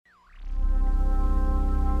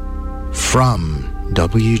From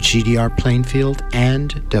WGDR Plainfield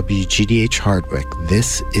and WGDH Hardwick,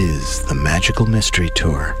 this is the Magical Mystery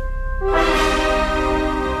Tour.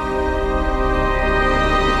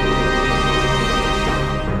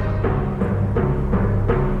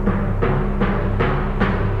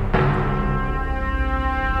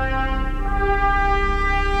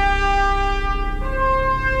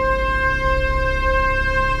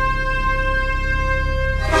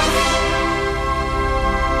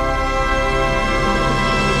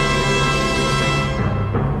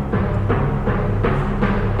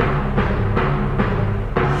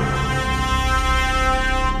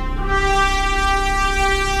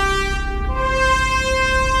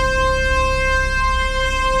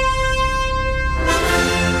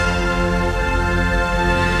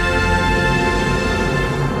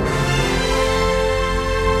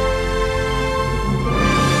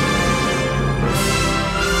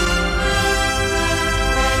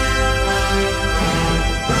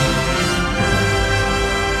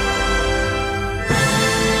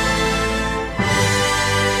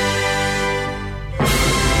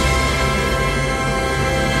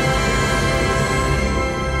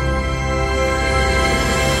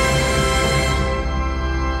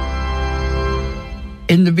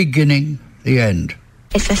 In the beginning, the end.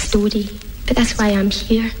 It's a story, but that's why I'm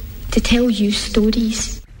here, to tell you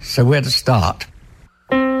stories. So where to start?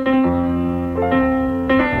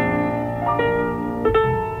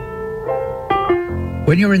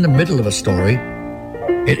 When you're in the middle of a story,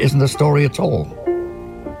 it isn't a story at all,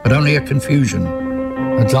 but only a confusion,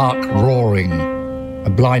 a dark roaring, a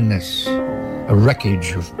blindness, a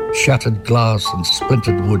wreckage of shattered glass and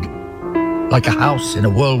splintered wood, like a house in a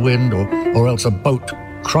whirlwind or else a boat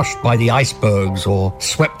crushed by the icebergs or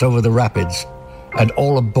swept over the rapids, and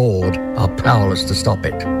all aboard are powerless to stop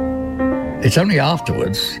it. It's only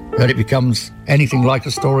afterwards that it becomes anything like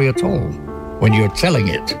a story at all, when you're telling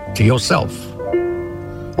it to yourself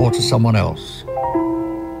or to someone else.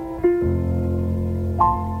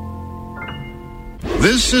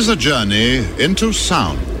 This is a journey into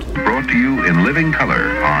sound. Brought to you in living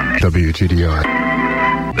color on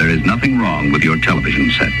WGDR. There is nothing wrong with your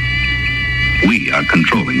television set. We are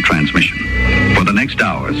controlling transmission. For the next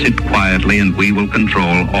hour, sit quietly and we will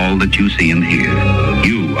control all that you see and hear.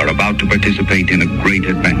 You are about to participate in a great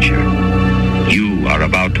adventure. You are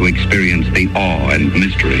about to experience the awe and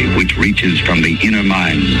mystery which reaches from the inner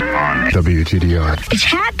mind on WGDR. It's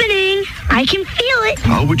happening. I can feel it.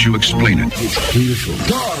 How would you explain it? It's beautiful.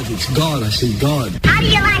 God, it's God. I see God. How do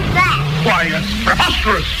you like that? Why, it's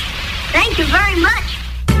preposterous. Thank you very much.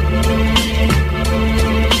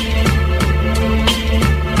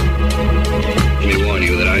 Let me warn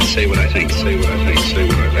you that I say what I think, say what I think, say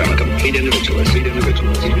what I think. I'm a complete individualist.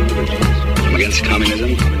 I'm against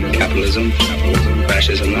communism, capitalism,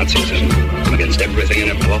 fascism, Nazism. I'm against everything,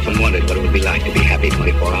 and I've often wondered what it would be like to be happy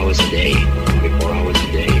 24 hours a day. 24 hours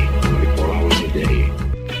a day. 24 hours a day.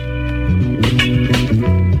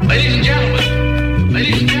 Ladies and gentlemen.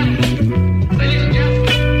 Ladies and gentlemen. Ladies and gentlemen.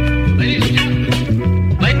 Ladies and gentlemen.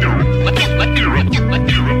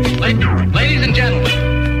 Ladies and gentlemen.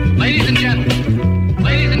 Ladies and gentlemen.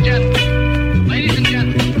 Ladies and gentlemen. Ladies and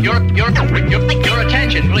gentlemen. Your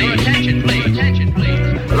attention, please. Your attention, please. Attention, please.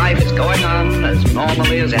 Life is going on as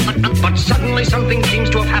normally as ever. But suddenly something seems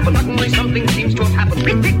to have happened. Suddenly something seems to have happened.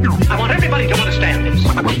 I want everybody to understand this.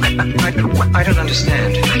 I don't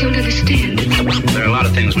understand. I don't understand. There are a lot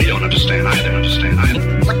of things we don't understand either.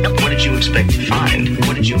 What did you expect to find?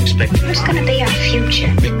 What did you expect? What's going to be our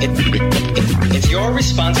future? It's your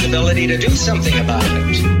responsibility to do something about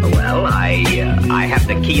it. Well, I have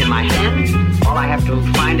the key in my hand. All I have to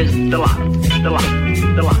find is the lock. The lock.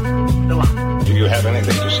 The lock. The lock. Do you have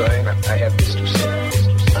anything to say? I have this to say.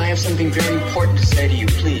 I have something very important to say to you,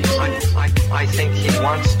 please. I think he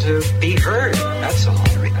wants to be heard. That's all.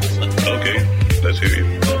 Okay, let's hear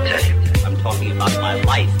you. I'm talking about my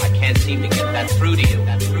life. I can't seem to get that through to you.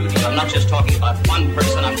 I'm not just talking about one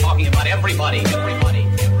person. I'm talking about everybody.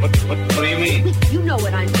 What do you mean? You know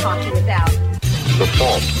what I'm talking about. The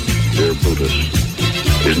fault, dear Brutus,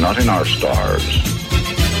 is not in our stars,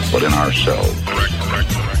 but in ourselves.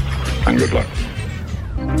 And good luck.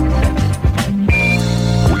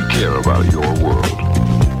 We care about your world.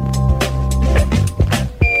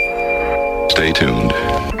 Stay tuned.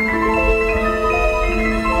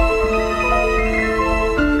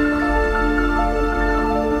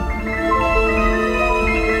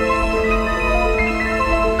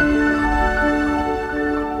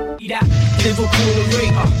 Liverpool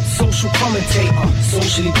narrator, social commentator,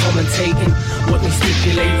 socially commentating what we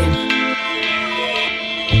stipulating.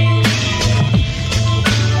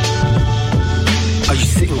 Are you're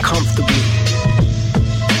sitting comfortably.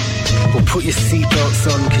 Or put your seatbelts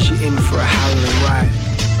on because you're in for a howling ride.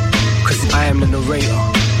 Because I am the narrator,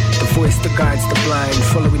 the voice that guides the blind,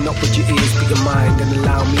 following not with your ears but your mind, and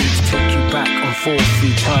allow me to take you back on force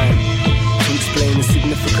through time, to explain the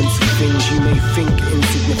significance of things you may think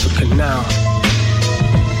insignificant now,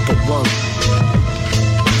 but won't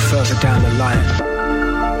further down the line.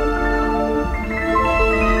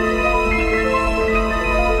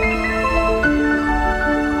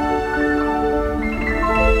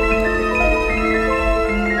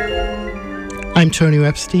 I'm Tonio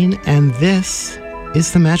Epstein, and this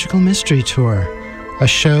is the Magical Mystery Tour, a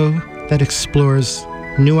show that explores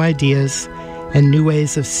new ideas and new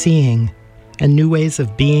ways of seeing and new ways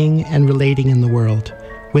of being and relating in the world,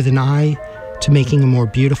 with an eye to making a more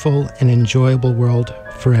beautiful and enjoyable world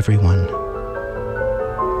for everyone.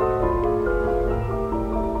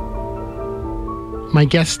 My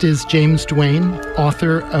guest is James Duane,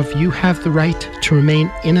 author of You Have the Right to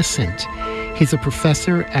Remain Innocent. He's a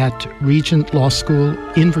professor at Regent Law School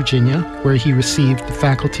in Virginia, where he received the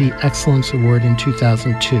Faculty Excellence Award in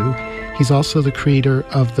 2002. He's also the creator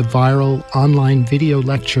of the viral online video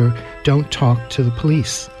lecture, Don't Talk to the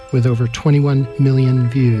Police, with over 21 million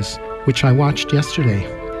views, which I watched yesterday.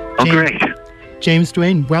 Oh, great. James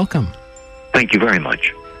Duane, welcome. Thank you very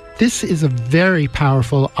much. This is a very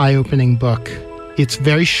powerful, eye-opening book. It's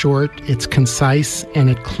very short, it's concise, and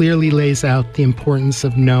it clearly lays out the importance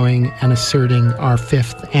of knowing and asserting our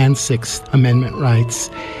Fifth and Sixth Amendment rights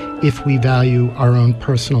if we value our own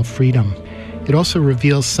personal freedom. It also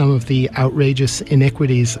reveals some of the outrageous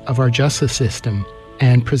iniquities of our justice system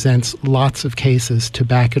and presents lots of cases to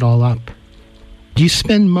back it all up. You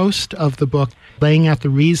spend most of the book laying out the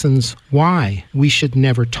reasons why we should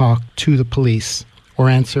never talk to the police or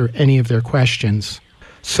answer any of their questions.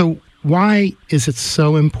 So why is it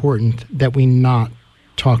so important that we not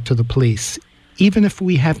talk to the police, even if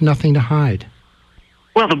we have nothing to hide?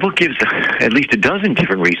 Well, the book gives at least a dozen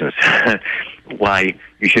different reasons why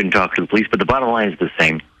you shouldn't talk to the police, but the bottom line is the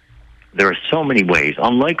same. There are so many ways,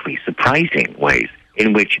 unlikely, surprising ways,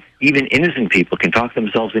 in which even innocent people can talk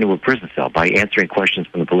themselves into a prison cell by answering questions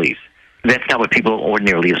from the police. That's not what people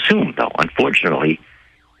ordinarily assume, though. Unfortunately,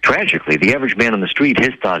 tragically, the average man on the street,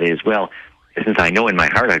 his thought is, well, since I know in my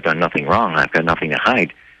heart I've done nothing wrong, I've got nothing to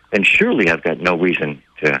hide, then surely I've got no reason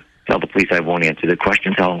to tell the police I won't answer their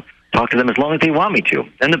questions. I'll talk to them as long as they want me to.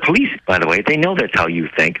 And the police, by the way, they know that's how you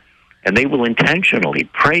think, and they will intentionally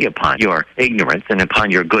prey upon your ignorance and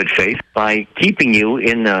upon your good faith by keeping you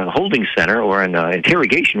in a holding center or an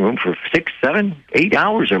interrogation room for 6, 7, 8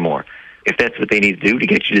 hours or more, if that's what they need to do to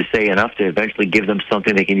get you to say enough to eventually give them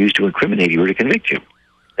something they can use to incriminate you or to convict you.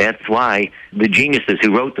 That's why the geniuses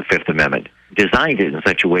who wrote the Fifth Amendment designed it in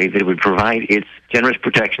such a way that it would provide its generous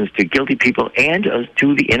protections to guilty people and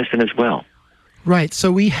to the innocent as well. Right.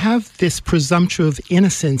 So we have this presumption of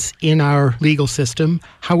innocence in our legal system.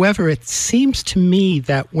 However, it seems to me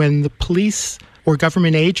that when the police or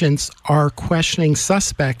government agents are questioning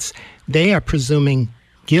suspects, they are presuming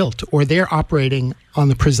guilt, or they're operating on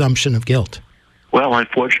the presumption of guilt. Well,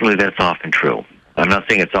 unfortunately, that's often true. I'm not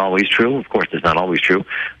saying it's always true. Of course, it's not always true.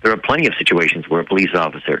 There are plenty of situations where a police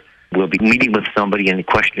officer will be meeting with somebody and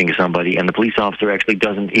questioning somebody, and the police officer actually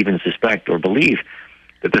doesn't even suspect or believe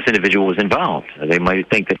that this individual was involved. They might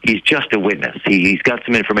think that he's just a witness. He's got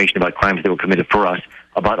some information about crimes that were committed for us,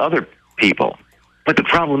 about other people. But the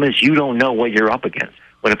problem is you don't know what you're up against.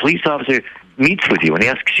 When a police officer meets with you and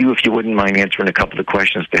asks you if you wouldn't mind answering a couple of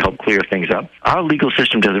questions to help clear things up, our legal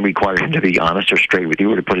system doesn't require him to be honest or straight with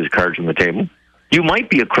you or to put his cards on the table. You might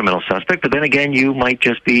be a criminal suspect, but then again, you might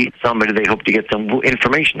just be somebody they hope to get some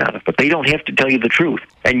information out of. But they don't have to tell you the truth,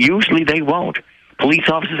 and usually they won't. Police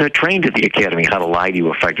officers are trained at the academy how to lie to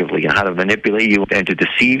you effectively and how to manipulate you and to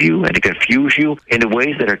deceive you and to confuse you in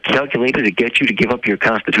ways that are calculated to get you to give up your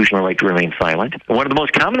constitutional right to remain silent. And one of the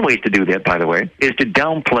most common ways to do that, by the way, is to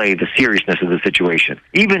downplay the seriousness of the situation.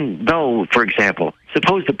 Even though, for example,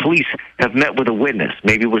 suppose the police have met with a witness,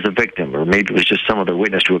 maybe it was a victim or maybe it was just some other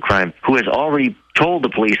witness to a crime, who has already told the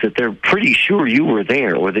police that they're pretty sure you were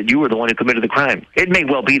there or that you were the one who committed the crime. It may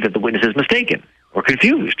well be that the witness is mistaken or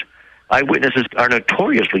confused. Eyewitnesses are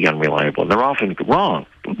notoriously unreliable, and they're often wrong.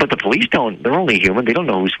 But the police don't. They're only human. They don't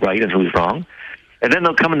know who's right and who's wrong. And then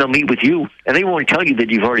they'll come and they'll meet with you, and they won't tell you that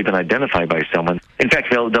you've already been identified by someone. In fact,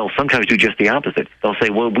 they'll sometimes do just the opposite. They'll say,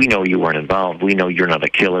 well, we know you weren't involved. We know you're not a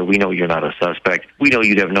killer. We know you're not a suspect. We know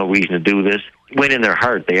you'd have no reason to do this. When in their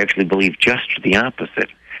heart, they actually believe just the opposite.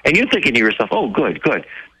 And you're thinking to yourself, oh, good.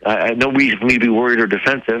 No reason for me to be worried or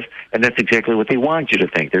defensive, and that's exactly what they want you to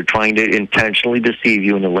think. They're trying to intentionally deceive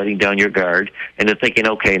you into letting down your guard, and they're thinking,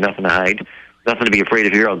 okay, nothing to hide. Nothing to be afraid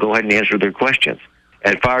of here. I'll go ahead and answer their questions.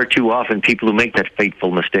 And far too often, people who make that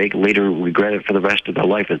fateful mistake later regret it for the rest of their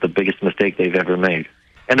life as the biggest mistake they've ever made.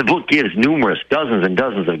 And the book gives numerous, dozens and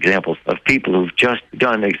dozens of examples of people who've just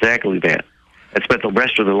done exactly that and spent the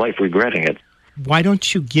rest of their life regretting it. Why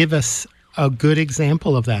don't you give us a good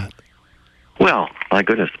example of that? Well, my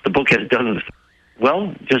goodness, the book has dozens.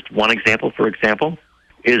 Well, just one example, for example,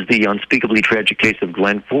 is the unspeakably tragic case of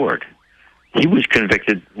Glenn Ford. He was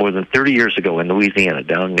convicted more than 30 years ago in Louisiana,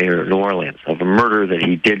 down near New Orleans, of a murder that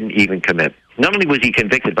he didn't even commit. Not only was he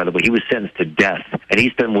convicted, by the way, he was sentenced to death, and he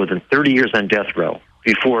spent more than 30 years on death row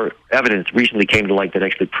before evidence recently came to light that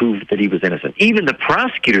actually proved that he was innocent. Even the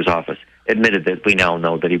prosecutor's office admitted that we now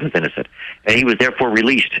know that he was innocent, and he was therefore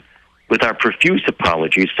released with our profuse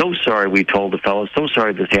apologies. So sorry, we told the fellow, so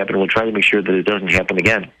sorry this happened. We'll try to make sure that it doesn't happen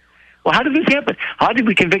again. Well, how did this happen? How did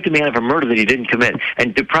we convict a man of a murder that he didn't commit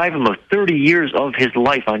and deprive him of 30 years of his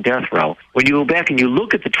life on death row? When you go back and you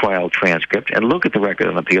look at the trial transcript and look at the record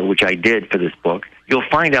on appeal, which I did for this book, you'll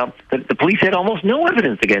find out that the police had almost no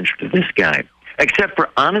evidence against this guy, except for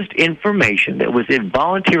honest information that was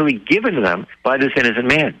involuntarily given to them by this innocent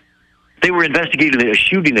man. They were investigating a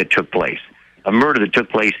shooting that took place, a murder that took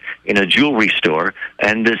place in a jewelry store,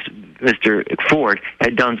 and this Mr. Ford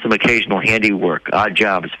had done some occasional handiwork, odd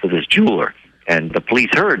jobs for this jeweler. And the police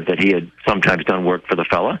heard that he had sometimes done work for the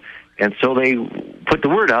fella, and so they put the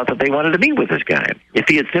word out that they wanted to meet with this guy. If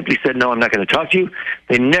he had simply said, no, I'm not going to talk to you,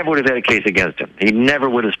 they never would have had a case against him. He never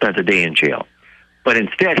would have spent a day in jail. But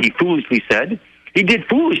instead, he foolishly said, he did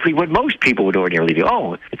foolishly what most people would ordinarily do.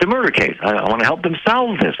 Oh, it's a murder case. I want to help them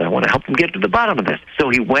solve this. I want to help them get to the bottom of this. So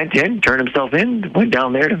he went in, turned himself in, went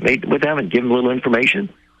down there to meet with them and give them a little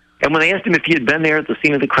information. And when they asked him if he had been there at the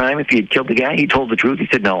scene of the crime, if he had killed the guy, he told the truth. He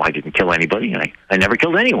said, no, I didn't kill anybody. I never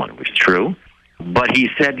killed anyone, which is true. But he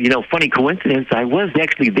said, funny coincidence, I was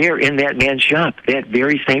actually there in that man's shop that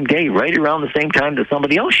very same day, right around the same time that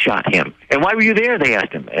somebody else shot him. And why were you there, they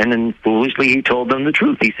asked him. And then foolishly he told them the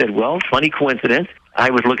truth. He said, well, funny coincidence, I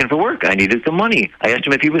was looking for work. I needed some money. I asked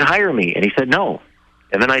him if he would hire me, and he said no.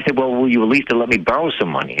 And then I said, well, will you at least let me borrow some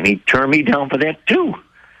money? And he turned me down for that too.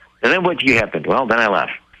 And then what happened? Well, then I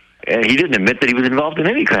left. And he didn't admit that he was involved in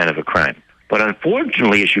any kind of a crime. But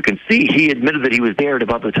unfortunately, as you can see, he admitted that he was there at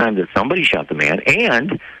about the time that somebody shot the man,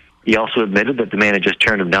 and he also admitted that the man had just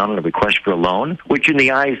turned him down on a request for a loan, which in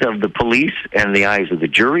the eyes of the police and the eyes of the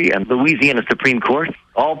jury and the Louisiana Supreme Court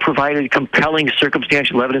all provided compelling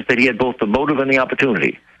circumstantial evidence that he had both the motive and the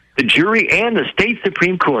opportunity. The jury and the state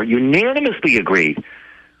Supreme Court unanimously agreed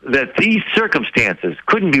that these circumstances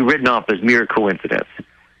couldn't be written off as mere coincidence.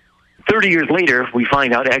 30 years later, we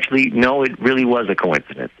find out, actually, no, it really was a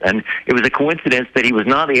coincidence. And it was a coincidence that he was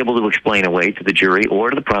not able to explain away to the jury or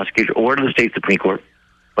to the prosecutor or to the state Supreme Court.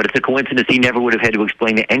 But it's a coincidence he never would have had to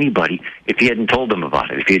explain to anybody if he hadn't told them about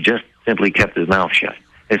it, if he had just simply kept his mouth shut.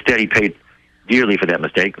 Instead, he paid dearly for that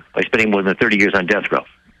mistake by spending more than 30 years on death row.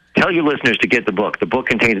 Tell your listeners to get the book. The book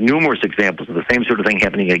contains numerous examples of the same sort of thing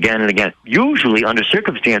happening again and again, usually under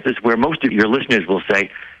circumstances where most of your listeners will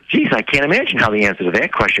say, geez, I can't imagine how the answer to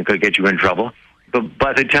that question could get you in trouble. But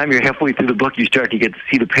by the time you're halfway through the book, you start to get to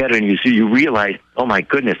see the pattern. You realize, oh, my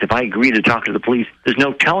goodness, if I agree to talk to the police, there's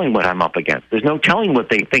no telling what I'm up against. There's no telling what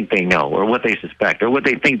they think they know or what they suspect or what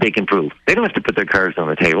they think they can prove. They don't have to put their cards on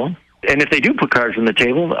the table. And if they do put cards on the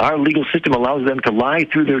table, our legal system allows them to lie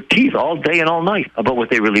through their teeth all day and all night about what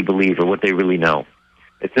they really believe or what they really know.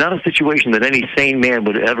 It's not a situation that any sane man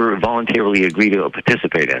would ever voluntarily agree to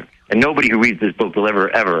participate in. And nobody who reads this book will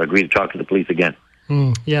ever agree to talk to the police again.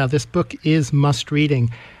 Yeah, this book is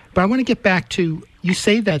must-reading. But I want to get back to, you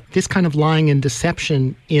say that this kind of lying and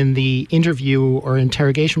deception in the interview or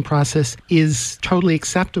interrogation process is totally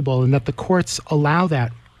acceptable and that the courts allow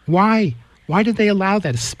that. Why? Why do they allow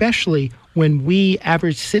that, especially when we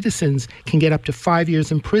average citizens can get up to 5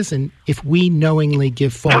 years in prison if we knowingly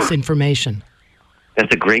give false information?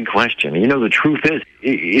 That's a great question. The truth is,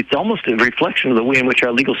 it's almost a reflection of the way in which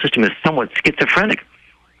our legal system is somewhat schizophrenic.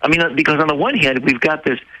 Because on the one hand, we've got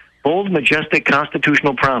this bold, majestic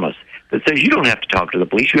constitutional promise that says you don't have to talk to the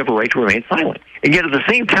police, you have a right to remain silent. And yet at the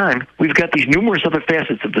same time, we've got these numerous other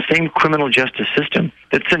facets of the same criminal justice system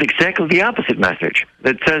that send exactly the opposite message,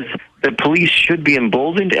 that says that police should be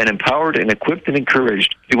emboldened and empowered and equipped and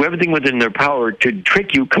encouraged to do everything within their power to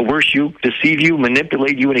trick you, coerce you, deceive you,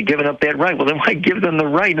 manipulate you into giving up that right. Well, then why give them the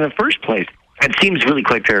right in the first place? It seems really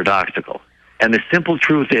quite paradoxical. And the simple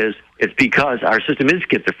truth is, it's because our system is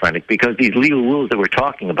schizophrenic, because these legal rules that we're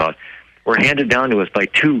talking about were handed down to us by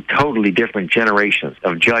two totally different generations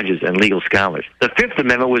of judges and legal scholars. The Fifth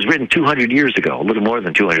Amendment was written 200 years ago, a little more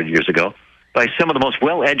than 200 years ago, by some of the most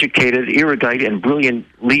well-educated, erudite, and brilliant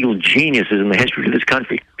legal geniuses in the history of this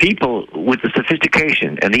country. People with the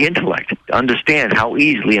sophistication and the intellect to understand how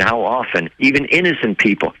easily and how often even innocent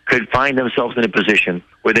people could find themselves in a position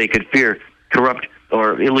where they could fear corrupt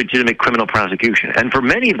or illegitimate criminal prosecution. And for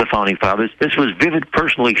many of the Founding Fathers, this was vivid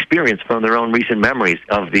personal experience from their own recent memories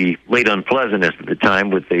of the late unpleasantness at the time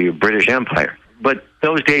with the British Empire. But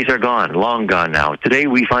those days are gone, long gone now. Today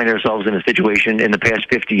we find ourselves in a situation in the past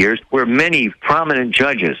 50 years where many prominent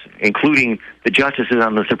judges, including the justices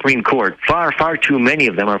on the Supreme Court, far too many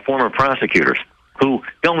of them are former prosecutors who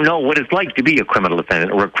don't know what it's like to be a criminal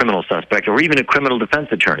defendant or a criminal suspect or even a criminal defense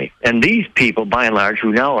attorney. And these people, by and large,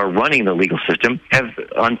 who now are running the legal system, have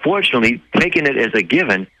unfortunately taken it as a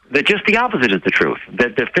given that just the opposite is the truth,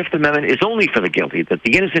 that the Fifth Amendment is only for the guilty, that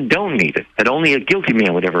the innocent don't need it, that only a guilty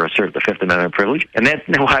man would ever assert the Fifth Amendment privilege. And that's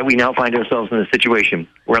why we now find ourselves in a situation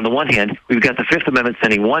where, on the one hand, we've got the Fifth Amendment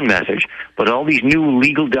sending one message, but all these new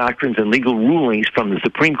legal doctrines and legal rulings from the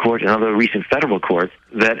Supreme Court and other recent federal courts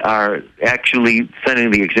that are actually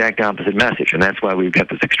sending the exact opposite message. And that's why we've got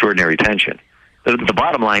this extraordinary tension. The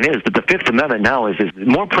bottom line is that the Fifth Amendment now is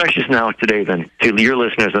more precious now today than to your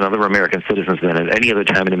listeners and other American citizens than at any other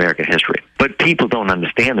time in American history. But people don't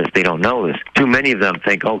understand this. They don't know this. Too many of them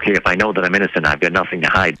think, okay, if I know that I'm innocent, I've got nothing to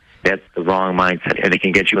hide. That's the wrong mindset, and it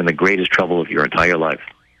can get you in the greatest trouble of your entire life.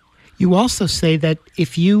 You also say that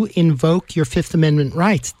if you invoke your Fifth Amendment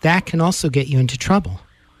rights, that can also get you into trouble.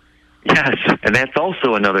 Yes, and that's also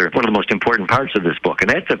one of the most important parts of this book, and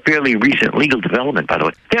that's a fairly recent legal development, by the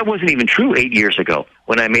way. That wasn't even true 8 years ago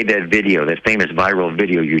when I made that video, that famous viral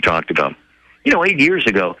video you talked about. 8 years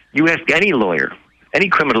ago, you ask any lawyer, any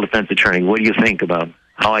criminal defense attorney, what do you think about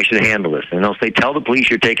how I should handle this? And they'll say, tell the police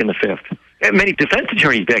you're taking the Fifth. And many defense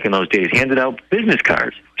attorneys back in those days handed out business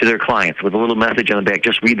cards to their clients with a little message on the back,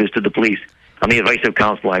 just read this to the police. On the advice of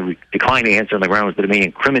counsel, I decline to answer on the grounds that it may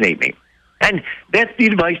incriminate me. And that's the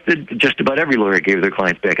advice that just about every lawyer gave their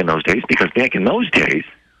clients back in those days, because back in those days,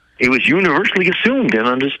 it was universally assumed and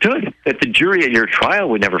understood that the jury at your trial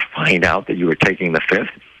would never find out that you were taking the Fifth.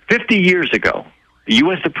 50 years ago, the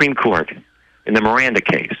U.S. Supreme Court, in the Miranda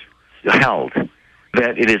case, held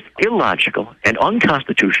that it is illogical and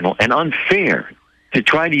unconstitutional and unfair to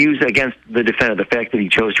try to use against the defendant the fact that he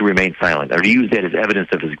chose to remain silent, or to use that as evidence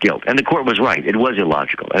of his guilt. And the court was right. It was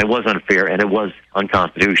illogical, and it was unfair, and it was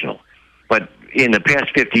unconstitutional. But in the past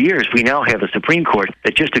 50 years, we now have a Supreme Court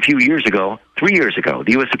that just a few years ago, 3 years ago,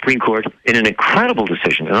 the U.S. Supreme Court, in an incredible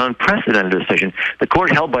decision, an unprecedented decision, the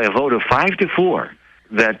court held by a vote of 5-4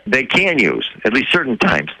 that they can use, at least certain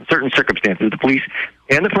times, certain circumstances, the police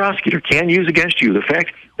and the prosecutor can use against you the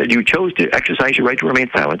fact that you chose to exercise your right to remain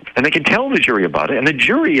silent, and they can tell the jury about it, and the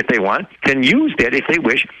jury, if they want, can use that, if they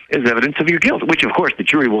wish, as evidence of your guilt, which, of course, the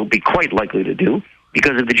jury will be quite likely to do.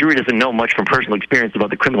 Because if the jury doesn't know much from personal experience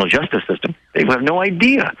about the criminal justice system, they have no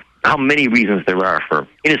idea how many reasons there are for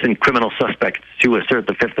innocent criminal suspects to assert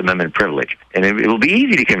the Fifth Amendment privilege. And it will be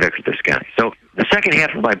easy to convict this guy. So the second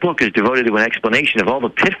half of my book is devoted to an explanation of all the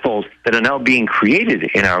pitfalls that are now being created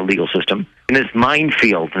in our legal system, in this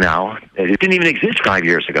minefield now. It didn't even exist 5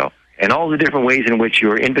 years ago. And all the different ways in which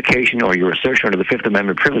your invocation or your assertion under the Fifth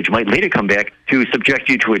Amendment privilege might later come back to subject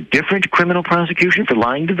you to a different criminal prosecution for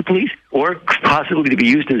lying to the police, or possibly to be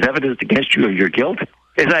used as evidence against you of your guilt.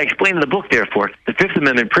 As I explain in the book, therefore, the Fifth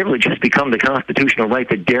Amendment privilege has become the constitutional right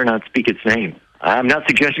that dare not speak its name. I'm not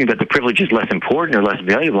suggesting that the privilege is less important or less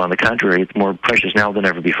valuable. On the contrary, it's more precious now than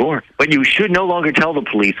ever before. But you should no longer tell the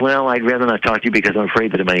police, well, I'd rather not talk to you because I'm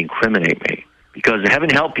afraid that it might incriminate me. Because heaven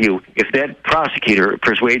help you if that prosecutor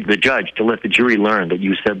persuades the judge to let the jury learn that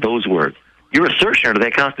you said those words. Your assertion under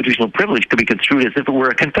that constitutional privilege could be construed as if it were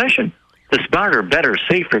a confession. The smarter, better,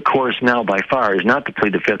 safer course now by far is not to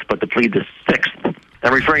plead the Fifth, but to plead the Sixth.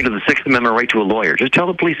 I'm referring to the Sixth Amendment right to a lawyer. Just tell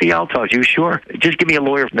the police, yeah, I'll talk to you, sure. Just give me a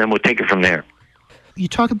lawyer, and then we'll take it from there. You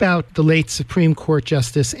talk about the late Supreme Court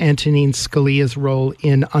Justice Antonin Scalia's role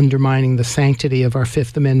in undermining the sanctity of our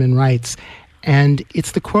Fifth Amendment rights. And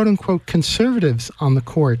it's the quote-unquote conservatives on the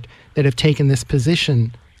court that have taken this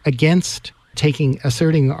position against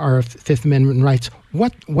asserting our Fifth Amendment rights.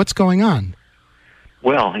 What's going on?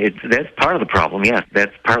 Well, that's part of the problem, yes.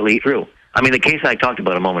 That's partly true. I mean, the case I talked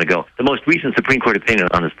about a moment ago, the most recent Supreme Court opinion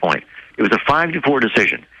on this point, it was a 5-4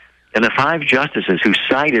 decision. And the 5 justices who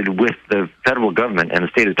sided with the federal government and the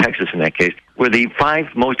state of Texas in that case were the 5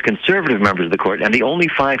 most conservative members of the court and the only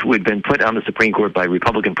 5 who had been put on the Supreme Court by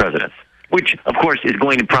Republican presidents. Which, of course, is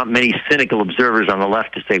going to prompt many cynical observers on the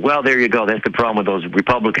left to say, well, there you go, that's the problem with those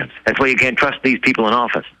Republicans. That's why you can't trust these people in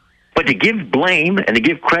office. But to give blame and to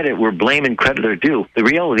give credit where blame and credit are due, the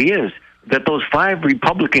reality is that those 5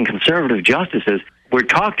 Republican conservative justices were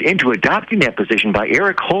talked into adopting that position by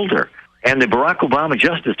Eric Holder and the Barack Obama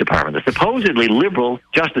Justice Department. The supposedly liberal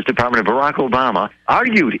Justice Department of Barack Obama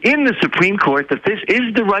argued in the Supreme Court that this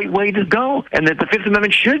is the right way to go and that the Fifth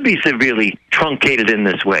Amendment should be severely truncated in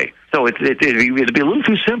this way. So it'd be a little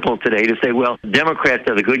too simple today to say, well, Democrats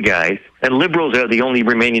are the good guys and liberals are the only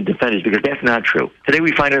remaining defenders, because that's not true. Today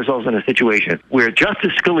we find ourselves in a situation where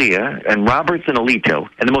Justice Scalia and Roberts and Alito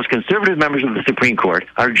and the most conservative members of the Supreme Court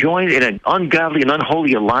are joined in an ungodly and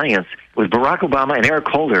unholy alliance with Barack Obama and Eric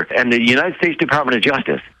Holder and the United States Department of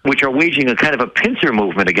Justice, which are waging a kind of a pincer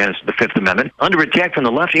movement against the Fifth Amendment under attack from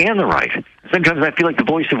the left and the right. Sometimes I feel like the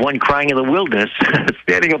voice of one crying in the wilderness,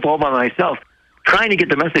 standing up all by myself, trying to get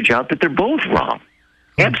the message out that they're both wrong.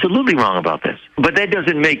 Absolutely wrong about this. But that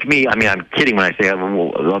doesn't make me, I mean, I'm kidding when I say,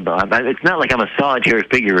 it's not like I'm a solitary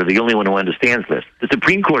figure or the only one who understands this. The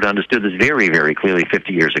Supreme Court understood this very, very clearly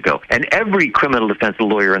 50 years ago. And every criminal defense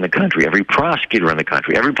lawyer in the country, every prosecutor in the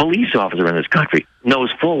country, every police officer in this country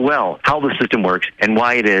knows full well how the system works and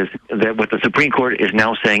why it is that what the Supreme Court is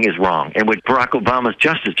now saying is wrong. And what Barack Obama's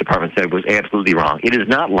Justice Department said was absolutely wrong. It is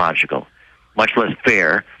not logical, much less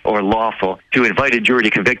fair or lawful, to invite a jury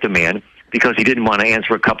to convict a man because he didn't want to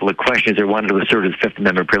answer a couple of questions or wanted to assert his Fifth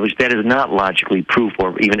Amendment privilege. That is not logically proof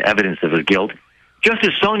or even evidence of his guilt.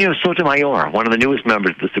 Justice Tonio Sotomayor, one of the newest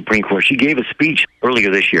members of the Supreme Court, she gave a speech earlier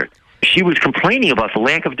this year. She was complaining about the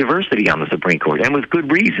lack of diversity on the Supreme Court, and with good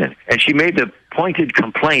reason. And she made the pointed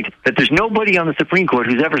complaint that there's nobody on the Supreme Court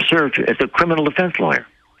who's ever served as a criminal defense lawyer.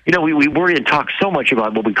 You know, we worry and talk so much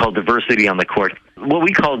about what we call diversity on the court. What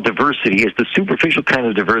we call diversity is the superficial kind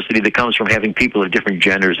of diversity that comes from having people of different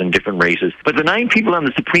genders and different races. But the 9 people on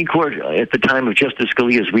the Supreme Court at the time of Justice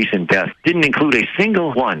Scalia's recent death didn't include a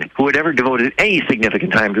single one who had ever devoted any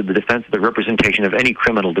significant time to the defense of the representation of any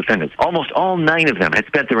criminal defendants. Almost all 9 of them had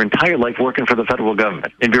spent their entire life working for the federal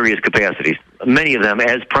government in various capacities, many of them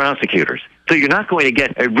as prosecutors. So you're not going to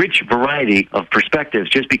get a rich variety of perspectives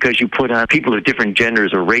just because you put on people of different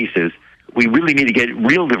genders or races. We really need to get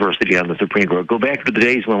real diversity on the Supreme Court. Go back to the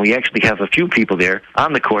days when we actually have a few people there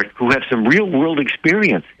on the court who have some real-world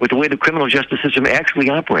experience with the way the criminal justice system actually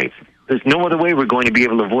operates. There's no other way we're going to be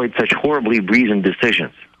able to avoid such horribly reasoned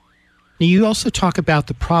decisions. You also talk about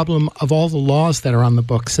the problem of all the laws that are on the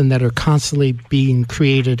books and that are constantly being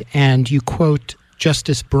created, and you quote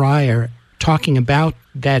Justice Breyer talking about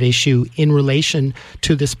that issue in relation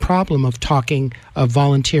to this problem of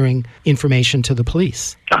volunteering information to the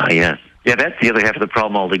police. Yes. Yeah, that's the other half of the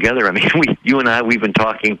problem altogether. I mean, you and I, we've been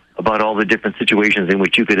talking about all the different situations in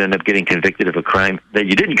which you could end up getting convicted of a crime that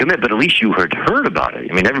you didn't commit, but at least you heard about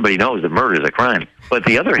it. I mean, everybody knows that murder is a crime. But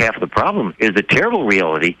the other half of the problem is the terrible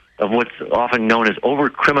reality of what's often known as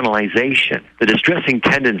over-criminalization, the distressing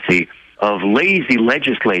tendency of lazy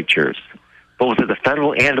legislatures, both at the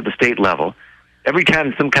federal and at the state level. Every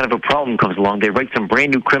time some kind of a problem comes along, they write some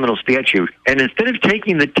brand new criminal statute. And instead of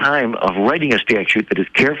taking the time of writing a statute that is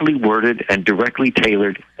carefully worded and directly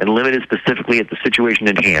tailored and limited specifically at the situation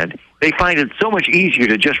at hand, they find it so much easier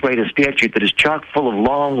to just write a statute that is chock full of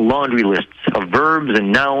long laundry lists of verbs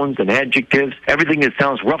and nouns and adjectives, everything that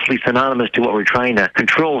sounds roughly synonymous to what we're trying to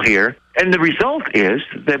control here. And the result is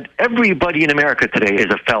that everybody in America today is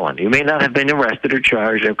a felon. You may not have been arrested or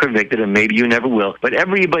charged or convicted, and maybe you never will, but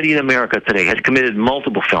everybody in America today has committed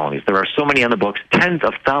multiple felonies. There are so many on the books, tens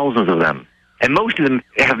of thousands of them. And most of them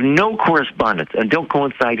have no correspondence and don't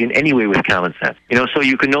coincide in any way with common sense. You know, so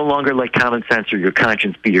you can no longer let common sense or your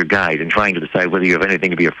conscience be your guide in trying to decide whether you have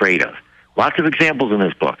anything to be afraid of. Lots of examples in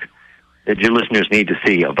this book that your listeners need to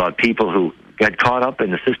see about people who got caught up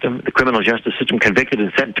in the system, the criminal justice system, convicted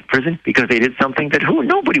and sent to prison because they did something that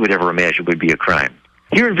nobody would ever imagine would be a crime.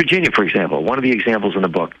 Here in Virginia, for example, one of the examples in the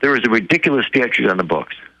book, there is a ridiculous statute on the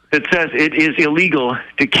books that says it is illegal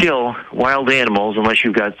to kill wild animals unless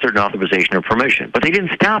you've got certain authorization or permission. But they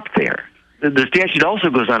didn't stop there. The statute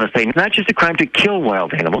also goes on to say it's not just a crime to kill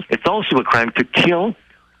wild animals, it's also a crime to kill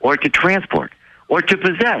or to transport or to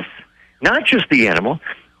possess not just the animal,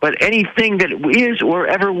 but anything that is or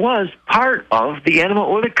ever was part of the animal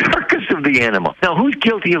or the carcass of the animal. Now, who's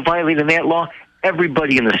guilty of violating that law?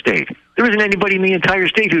 Everybody in the state. There isn't anybody in the entire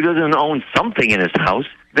state who doesn't own something in his house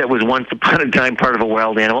that was once upon a time part of a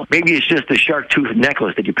wild animal. Maybe it's just a shark-toothed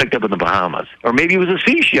necklace that you picked up in the Bahamas. Or maybe it was a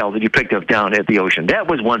seashell that you picked up down at the ocean. That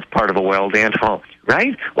was once part of a wild animal,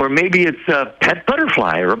 right? Or maybe it's a pet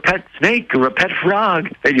butterfly or a pet snake or a pet frog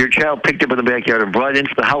that your child picked up in the backyard and brought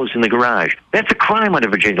into the house in the garage. That's a crime under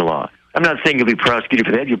Virginia law. I'm not saying you'll be prosecuted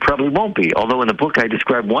for that. You probably won't be. Although in the book I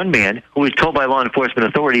describe one man who was told by law enforcement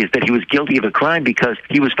authorities that he was guilty of a crime because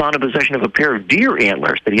he was found in possession of a pair of deer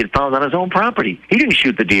antlers that he had found on his own property. He didn't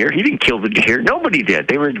shoot the deer. He didn't kill the deer. Nobody did.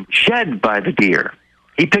 They were shed by the deer.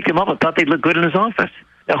 He picked them up and thought they'd look good in his office.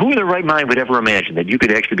 Now, who in their right mind would ever imagine that you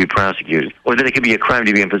could actually be prosecuted, or that it could be a crime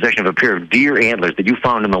to be in possession of a pair of deer antlers that you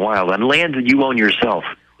found in the wild on land that you own yourself?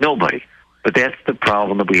 Nobody. But that's the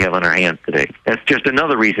problem that we have on our hands today. That's just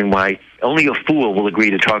another reason why only a fool will agree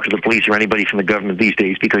to talk to the police or anybody from the government these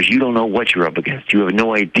days, because you don't know what you're up against. You have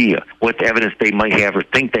no idea what evidence they might have or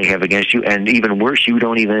think they have against you, and even worse, you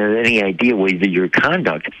don't even have any idea whether your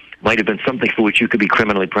conduct might have been something for which you could be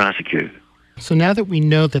criminally prosecuted. So now that we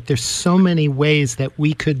know that there's so many ways that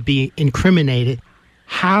we could be incriminated,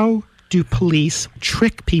 how do police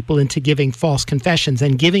trick people into giving false confessions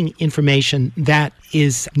and giving information that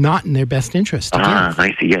is not in their best interest to give?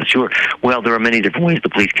 I see. Yeah, sure. Well, there are many different ways the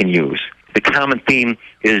police can use. The common theme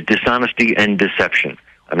is dishonesty and deception.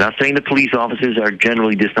 I'm not saying the police officers are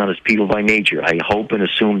generally dishonest people by nature. I hope and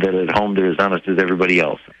assume that at home they're as honest as everybody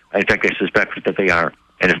else. In fact, I suspect that they are.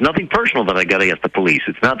 And it's nothing personal that I got against the police.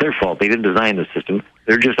 It's not their fault. They didn't design the system.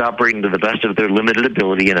 They're just operating to the best of their limited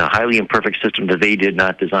ability in a highly imperfect system that they did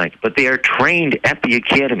not design. But they are trained at the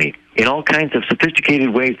academy in all kinds of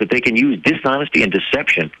sophisticated ways that they can use dishonesty and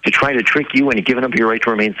deception to try to trick you into giving up your right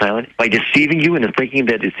to remain silent by deceiving you into thinking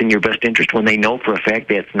that it's in your best interest when they know for a fact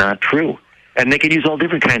that's not true. And they can use all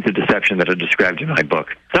different kinds of deception that are described in my book.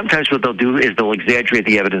 Sometimes what they'll do is they'll exaggerate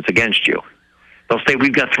the evidence against you. They'll say,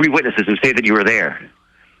 we've got 3 witnesses who say that you were there.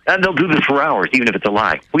 And they'll do this for hours, even if it's a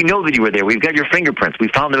lie. We know that you were there. We've got your fingerprints. We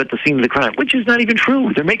found them at the scene of the crime, which is not even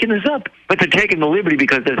true. They're making this up. But they're taking the liberty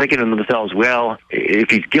because they're thinking to themselves, well, if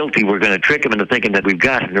he's guilty, we're going to trick him into thinking that we've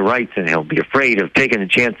got the rights and he'll be afraid of taking a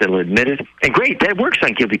chance that he'll admit it. And great, that works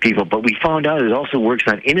on guilty people, but we found out it also works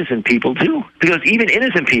on innocent people, too. Because even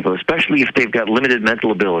innocent people, especially if they've got limited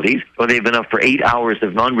mental abilities, or they've been up for 8 hours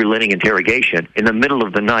of unrelenting interrogation in the middle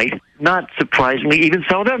of the night, not surprisingly, even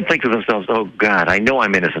some of them think to themselves, oh, God, I know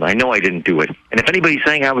I'm innocent. I know I didn't do it. And if anybody's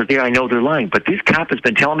saying I was there, I know they're lying. But this cop has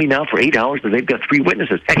been telling me now for 8 hours that they've got 3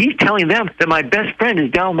 witnesses. And he's telling them that my best friend is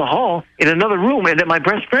down the hall in another room and that my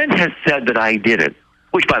best friend has said that I did it.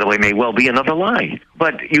 Which, by the way, may well be another lie.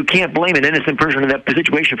 But you can't blame an innocent person in that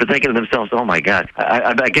situation for thinking to themselves, oh, my God,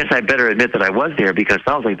 I guess I better admit that I was there because it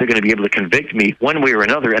sounds like they're going to be able to convict me one way or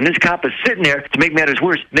another. And this cop is sitting there, to make matters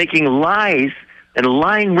worse, making lies and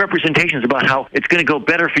lying representations about how it's going to go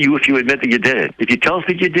better for you if you admit that you did it. If you tell us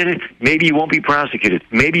that you did it, maybe you won't be prosecuted.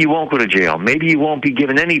 Maybe you won't go to jail. Maybe you won't be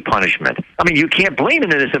given any punishment. I mean, you can't blame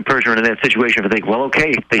an innocent person in that situation for thinking, well,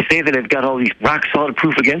 okay, they say that they've got all these rock-solid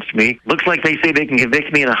proof against me. Looks like they say they can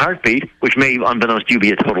convict me in a heartbeat, which may, unbeknownst to you,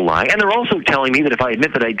 be a total lie. And they're also telling me that if I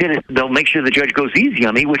admit that I did it, they'll make sure the judge goes easy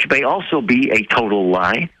on me, which may also be a total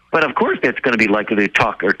lie. But of course that's going to be likely to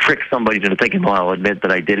talk or trick somebody into thinking, well, I'll admit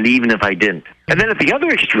that I did it, even if I didn't. And then at the other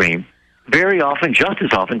extreme, very often, just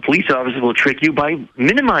as often, police officers will trick you by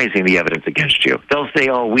minimizing the evidence against you. They'll say,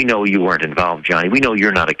 oh, we know you weren't involved, Johnny. We know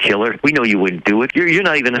you're not a killer. We know you wouldn't do it. You're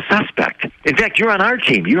not even a suspect. In fact, you're on our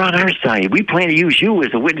team. You're on our side. We plan to use you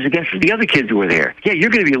as a witness against the other kids who were there. Yeah,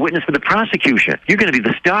 you're going to be a witness for the prosecution. You're going to be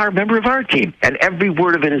the star member of our team. And every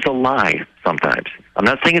word of it is a lie sometimes. I'm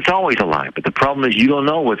not saying it's always a lie, but the problem is you don't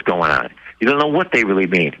know what's going on. You don't know what they really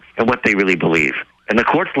mean and what they really believe. And the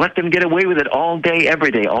courts let them get away with it all day,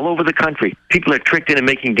 every day, all over the country. People are tricked into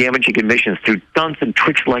making damaging admissions through stunts and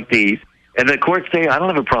tricks like these. And the courts say, I don't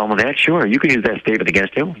have a problem with that. Sure, you can use that statement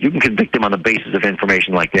against him. You can convict him on the basis of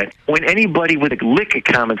information like that. When anybody with a lick of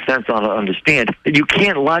common sense ought to understand that you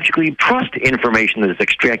can't logically trust information that is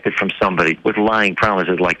extracted from somebody with lying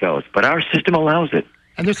promises like those. But our system allows it.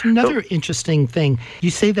 And there's another interesting thing. You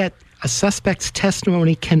say that a suspect's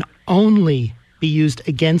testimony can only be used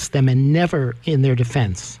against them and never in their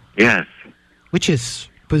defense. Yes. Which is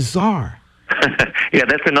bizarre. Yeah,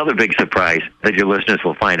 that's another big surprise that your listeners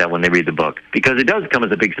will find out when they read the book. Because it does come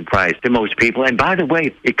as a big surprise to most people. And by the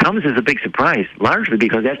way, it comes as a big surprise largely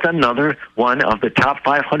because that's another one of the top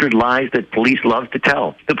 500 lies that police love to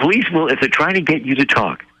tell. The police will, if they're trying to get you to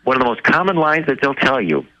talk, one of the most common lies that they'll tell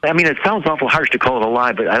you. I mean, it sounds awful harsh to call it a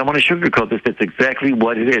lie, but I don't want to sugarcoat this. That's exactly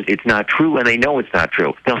what it is. It's not true, and they know it's not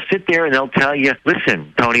true. They'll sit there and they'll tell you,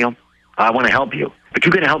 listen, Tonio, I want to help you, but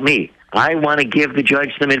you got to help me. I want to give the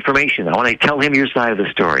judge some information. I want to tell him your side of the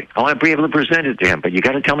story. I want to be able to present it to him, but you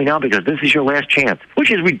got to tell me now because this is your last chance,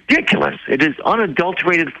 which is ridiculous. It is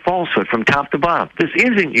unadulterated falsehood from top to bottom. This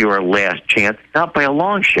isn't your last chance, not by a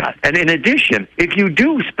long shot. And in addition, if you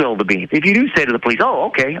do spill the beans, if you do say to the police, oh,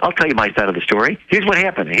 okay, I'll tell you my side of the story. Here's what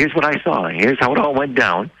happened. Here's what I saw. Here's how it all went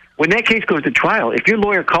down. When that case goes to trial, if your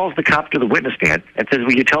lawyer calls the cop to the witness stand and says,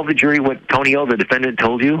 will you tell the jury what Tonio, the defendant,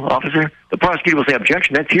 told you, officer? The prosecutor will say,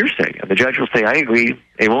 objection, that's hearsay. And the judge will say, I agree.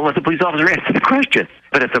 They won't let the police officer answer the question.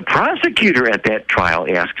 But if the prosecutor at that trial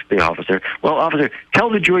asks the officer, well, officer,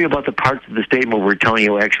 tell the jury about the parts of the statement where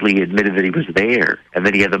Tonio actually admitted that he was there and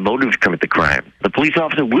that he had the motive to commit the crime, the police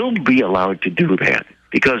officer will be allowed to do that.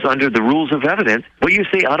 Because under the rules of evidence, what you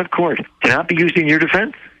say out of court cannot be used in your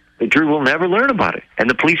defense. The jury will never learn about it. And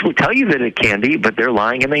the police will tell you that it can be, but they're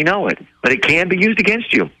lying and they know it. But it can be used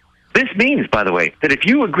against you. This means, by the way, that if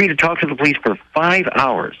you agree to talk to the police for 5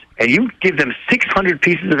 hours and you give them 600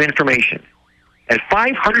 pieces of information, and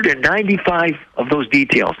 595 of those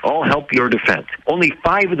details all help your defense, only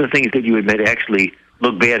 5 of the things that you admit actually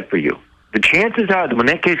look bad for you. The chances are that when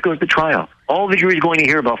that case goes to trial, all the jury's going to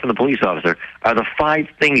hear about from the police officer are the 5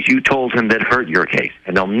 things you told him that hurt your case.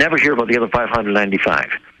 And they'll never hear about the other 595.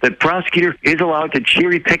 The prosecutor is allowed to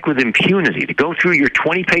cherry pick with impunity, to go through your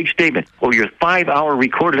 20-page statement or your 5-hour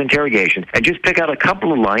recorded interrogation and just pick out a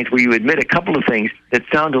couple of lines where you admit a couple of things that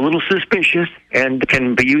sound a little suspicious and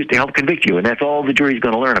can be used to help convict you. And that's all the jury's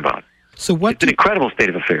going to learn about. So it's an incredible state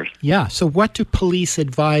of affairs. Yeah. So what do police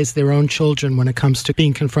advise their own children when it comes to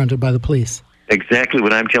being confronted by the police? Exactly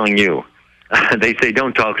what I'm telling you. They say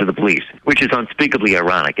don't talk to the police, which is unspeakably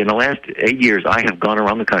ironic. In the last 8 years, I have gone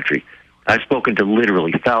around the country. I've spoken to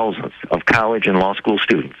literally thousands of college and law school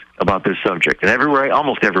students about this subject. And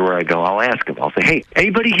almost everywhere I go, I'll ask them. I'll say, hey,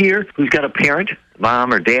 anybody here who's got a parent,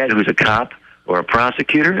 mom or dad, who's a cop or a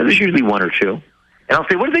prosecutor? And there's usually 1 or 2. And I'll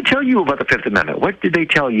say, what did they tell you about the Fifth Amendment? What did they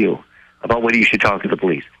tell you about whether you should talk to the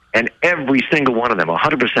police? And every single one of them,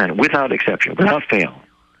 100%, without exception, without fail,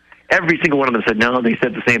 every single one of them said, no, they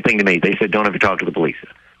said the same thing to me. They said, don't ever talk to the police.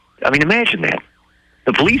 I mean, imagine that.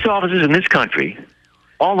 The police officers in this country,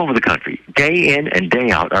 all over the country, day in and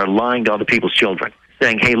day out, are lying to other people's children,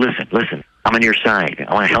 saying, hey, listen, I'm on your side.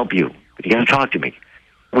 I want to help you, but you got to talk to me,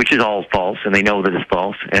 which is all false, and they know that it's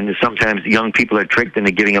false. And sometimes young people are tricked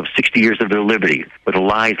into giving up 60 years of their liberty with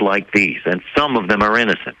lies like these, and some of them are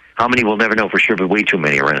innocent. How many we'll never know for sure, but way too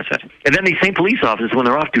many are innocent. And then these same police officers, when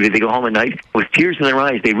they're off duty, they go home at night with tears in their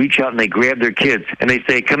eyes. They reach out and they grab their kids, and they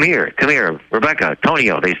say, come here, Rebecca,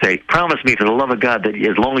 Tonio. They say, promise me for the love of God that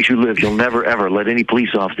as long as you live, you'll never, ever let any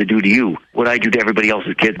police officer do to you what I do to everybody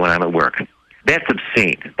else's kids when I'm at work. That's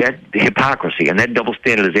obscene. That hypocrisy and that double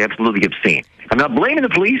standard is absolutely obscene. I'm not blaming the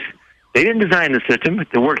police. They didn't design the system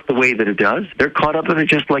to work the way that it does. They're caught up in it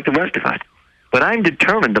just like the rest of us. But I'm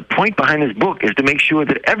determined, the point behind this book is to make sure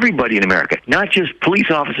that everybody in America, not just police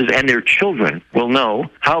officers and their children, will know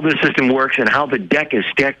how the system works and how the deck is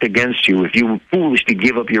stacked against you if you foolishly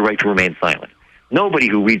give up your right to remain silent. Nobody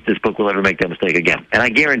who reads this book will ever make that mistake again. And I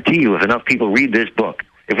guarantee you, if enough people read this book,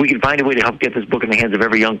 if we can find a way to help get this book in the hands of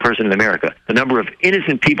every young person in America, the number of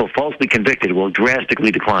innocent people falsely convicted will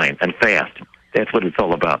drastically decline, and fast. That's what it's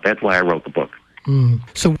all about. That's why I wrote the book.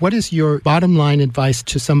 So what is your bottom line advice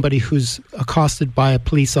to somebody who's accosted by a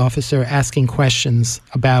police officer asking questions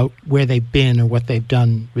about where they've been or what they've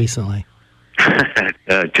done recently?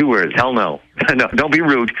 2 words, hell no. No. Don't be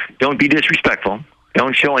rude. Don't be disrespectful.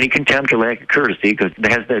 Don't show any contempt or lack of courtesy, because it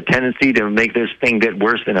has the tendency to make this thing get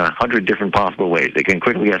worse in 100 different possible ways. It can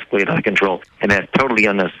quickly escalate out of control, and that's totally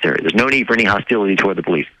unnecessary. There's no need for any hostility toward the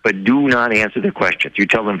police. But do not answer their questions. You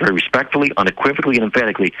tell them very respectfully, unequivocally, and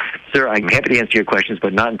emphatically, sir, I'm happy to answer your questions,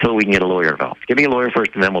 but not until we can get a lawyer involved. Give me a lawyer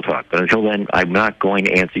first, and then we'll talk. But until then, I'm not going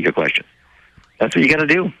to answer your questions. That's what you got to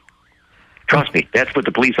do. Trust me, that's what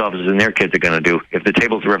the police officers and their kids are going to do if the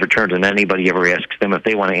tables are ever turned and anybody ever asks them if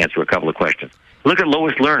they want to answer a couple of questions. Look at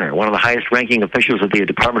Lois Lerner, one of the highest-ranking officials of the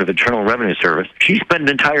Department of Internal Revenue Service. She spent an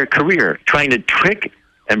entire career trying to trick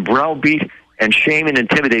and browbeat and shame and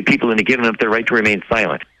intimidate people into giving up their right to remain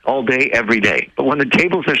silent all day, every day. But when the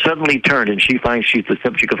tables are suddenly turned and she finds she's the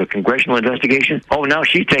subject of a congressional investigation, oh, now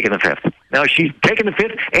she's taking the fifth. Now she's taking the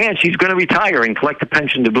fifth, and she's going to retire and collect a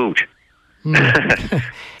pension to boot.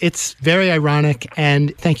 It's very ironic,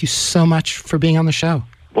 and thank you so much for being on the show.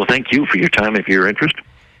 Well, thank you for your time and for your interest.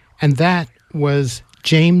 And that was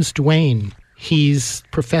James Duane. He's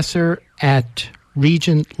professor at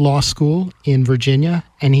Regent Law School in Virginia,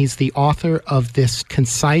 and he's the author of this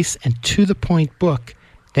concise and to-the-point book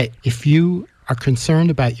that if you are concerned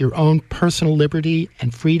about your own personal liberty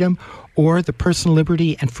and freedom, or the personal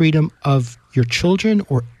liberty and freedom of your children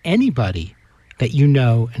or anybody that you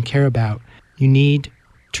know and care about, you need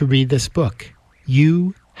to read this book.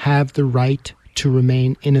 You Have the Right to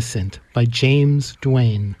Remain Innocent by James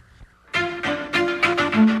Duane.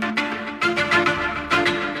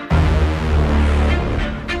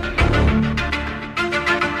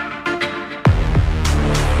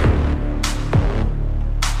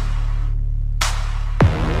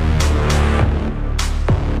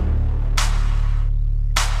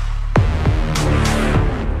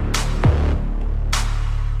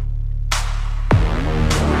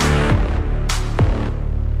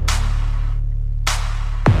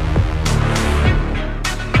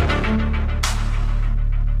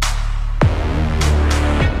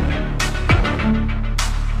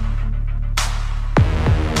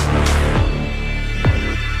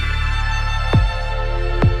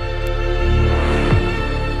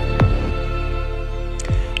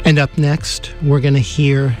 And up next, we're going to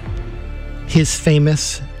hear his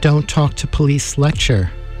famous Don't Talk to Police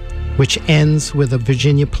lecture, which ends with a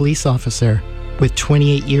Virginia police officer with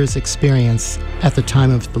 28 years experience at the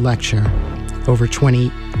time of the lecture, over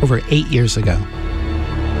 8 years ago.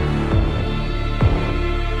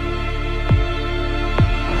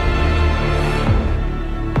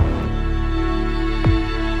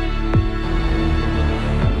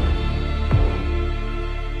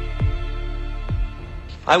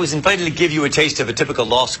 I was invited to give you a taste of a typical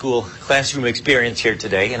law school classroom experience here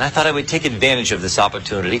today, and I thought I would take advantage of this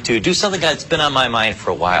opportunity to do something that's been on my mind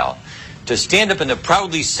for a while. To stand up and to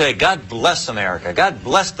proudly say, God bless America, God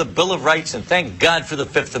bless the Bill of Rights, and thank God for the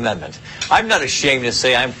Fifth Amendment. I'm not ashamed to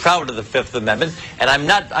say I'm proud of the Fifth Amendment, and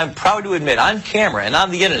I'm proud to admit on camera and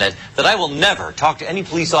on the internet that I will never talk to any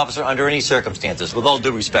police officer under any circumstances, with all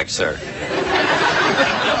due respect, sir.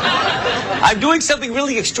 I'm doing something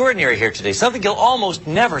really extraordinary here today, something you'll almost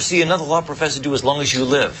never see another law professor do as long as you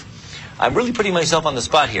live. I'm really putting myself on the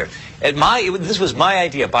spot here. This was my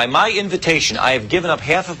idea. By my invitation, I have given up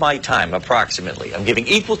half of my time, approximately. I'm giving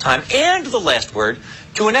equal time and the last word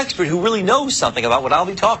to an expert who really knows something about what I'll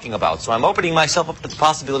be talking about. So I'm opening myself up to the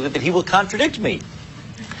possibility that he will contradict me.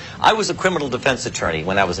 I was a criminal defense attorney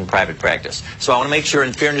when I was in private practice. So I want to make sure,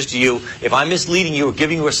 in fairness to you, if I'm misleading you or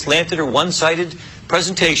giving you a slanted or one-sided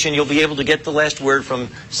presentation, you'll be able to get the last word from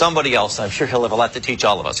somebody else. I'm sure he'll have a lot to teach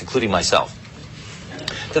all of us, including myself.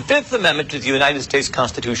 The Fifth Amendment to the United States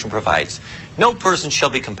Constitution provides, no person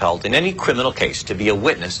shall be compelled in any criminal case to be a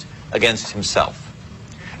witness against himself.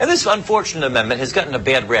 And this unfortunate amendment has gotten a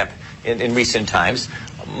bad rap in recent times,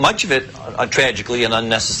 much of it tragically and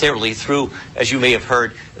unnecessarily through, as you may have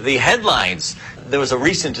heard, the headlines. There was a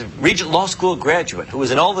recent Regent Law School graduate who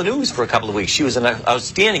was in all the news for a couple of weeks. She was an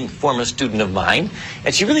outstanding former student of mine,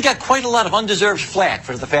 and she really got quite a lot of undeserved flack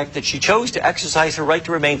for the fact that she chose to exercise her right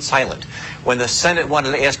to remain silent when the Senate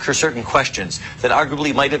wanted to ask her certain questions that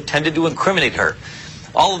arguably might have tended to incriminate her.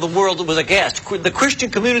 All of the world was aghast. The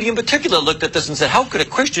Christian community in particular looked at this and said, how could a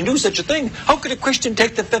Christian do such a thing? How could a Christian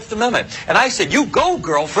take the Fifth Amendment? And I said, you go,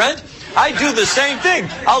 girlfriend. I do the same thing.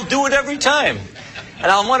 I'll do it every time.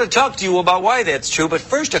 And I want to talk to you about why that's true, but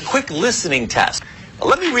first, a quick listening test.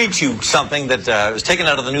 Let me read you something that was taken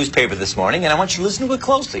out of the newspaper this morning, and I want you to listen to it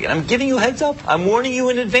closely. And I'm giving you a heads up. I'm warning you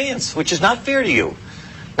in advance, which is not fair to you.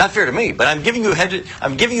 Not fair to me, but I'm giving you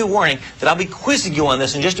a warning that I'll be quizzing you on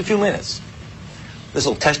this in just a few minutes. This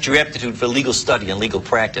will test your aptitude for legal study and legal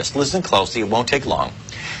practice. Listen closely. It won't take long.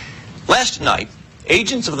 Last night,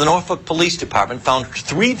 agents of the Norfolk Police Department found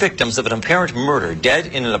 3 victims of an apparent murder dead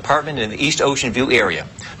in an apartment in the East Ocean View area.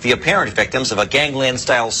 The apparent victims of a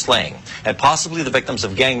gangland-style slaying, and possibly the victims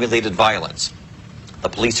of gang-related violence. The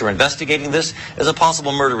police are investigating this as a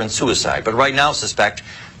possible murder and suicide, but right now suspect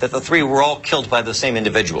that the 3 were all killed by the same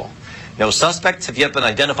individual. No suspects have yet been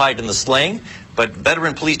identified in the slaying, but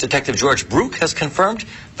veteran police detective George Brook has confirmed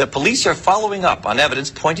that police are following up on evidence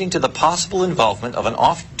pointing to the possible involvement of an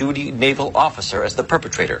off-duty naval officer as the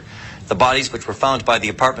perpetrator. The bodies, which were found by the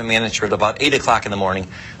apartment manager at about 8 o'clock in the morning,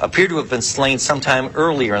 appear to have been slain sometime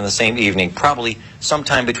earlier in the same evening, probably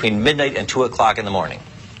sometime between midnight and 2 o'clock in the morning.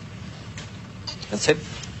 That's it.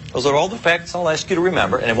 Those are all the facts I'll ask you to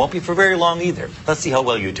remember, and it won't be for very long either. Let's see how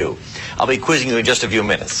well you do. I'll be quizzing you in just a few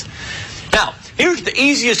minutes. Now, here's the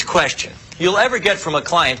easiest question you'll ever get from a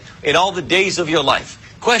client in all the days of your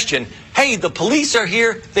life. Question, hey, the police are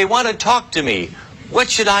here. They want to talk to me. What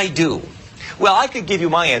should I do? Well, I could give you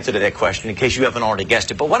my answer to that question in case you haven't already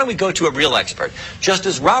guessed it, but why don't we go to a real expert?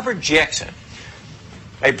 Justice Robert Jackson,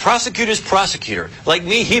 a prosecutor's prosecutor. Like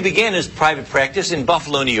me, he began his private practice in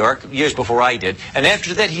Buffalo, New York, years before I did. And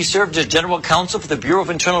after that, he served as general counsel for the Bureau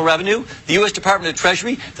of Internal Revenue, the U.S. Department of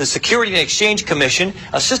Treasury, the Security and Exchange Commission,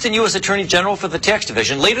 assistant U.S. Attorney General for the Tax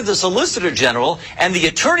Division, later the Solicitor General and the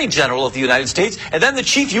Attorney General of the United States, and then the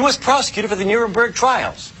chief U.S. prosecutor for the Nuremberg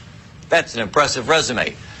trials. That's an impressive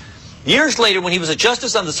resume. Years later, when he was a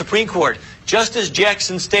justice on the Supreme Court, Justice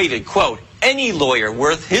Jackson stated, quote, any lawyer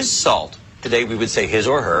worth his salt, today we would say his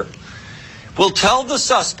or her, will tell the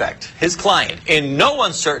suspect, his client, in no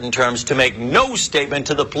uncertain terms to make no statement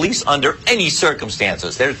to the police under any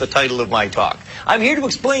circumstances. There's the title of my talk. I'm here to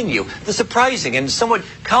explain to you the surprising and somewhat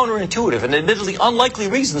counterintuitive and admittedly unlikely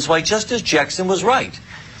reasons why Justice Jackson was right.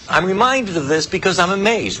 I'm reminded of this because I'm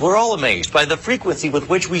amazed, we're all amazed, by the frequency with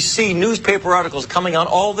which we see newspaper articles coming out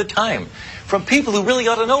all the time from people who really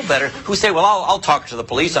ought to know better, who say, well, I'll talk to the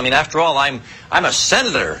police. I mean, after all, I'm a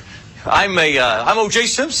senator. I'm O.J.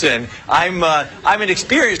 Simpson. I'm an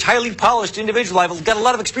experienced, highly polished individual. I've got a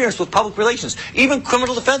lot of experience with public relations, even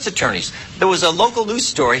criminal defense attorneys. There was a local news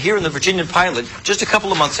story here in the Virginia Pilot just a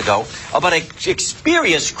couple of months ago about an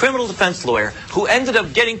experienced criminal defense lawyer who ended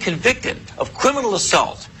up getting convicted of criminal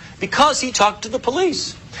assault because he talked to the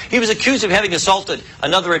police. He was accused of having assaulted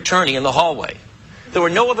another attorney in the hallway. There were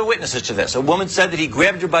no other witnesses to this. A woman said that he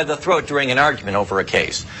grabbed her by the throat during an argument over a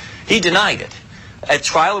case. He denied it. At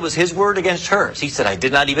trial, it was his word against hers. He said, I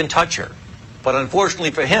did not even touch her. But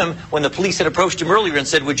unfortunately for him, when the police had approached him earlier and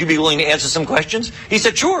said, would you be willing to answer some questions? He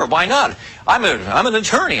said, sure, why not? I'm an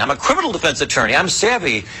attorney. I'm a criminal defense attorney. I'm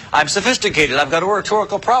savvy. I'm sophisticated. I've got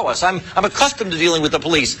oratorical prowess. I'm accustomed to dealing with the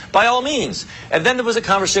police, by all means. And then there was a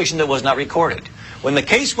conversation that was not recorded. When the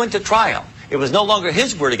case went to trial, it was no longer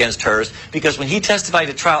his word against hers, because when he testified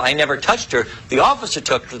at trial, I never touched her. The officer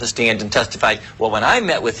took her to the stand and testified, well, when I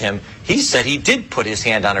met with him, he said he did put his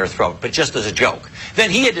hand on her throat, but just as a joke.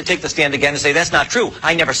 Then he had to take the stand again and say, that's not true.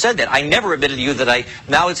 I never said that. I never admitted to you that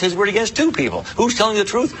now it's his word against two people. Who's telling the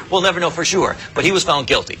truth? We'll never know for sure. But he was found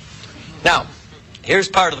guilty. Now, here's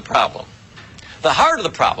part of the problem. The heart of the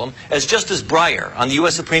problem, as Justice Breyer on the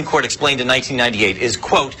U.S. Supreme Court explained in 1998, is,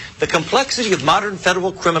 quote, the complexity of modern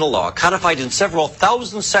federal criminal law codified in several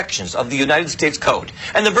thousand sections of the United States Code,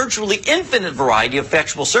 and the virtually infinite variety of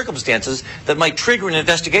factual circumstances that might trigger an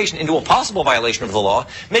investigation into a possible violation of the law,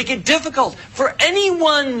 make it difficult for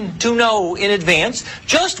anyone to know in advance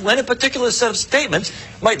just when a particular set of statements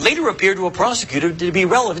might later appear to a prosecutor to be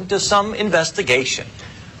relevant to some investigation.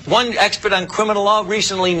 One expert on criminal law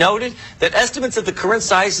recently noted that estimates of the current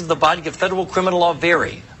size of the body of federal criminal law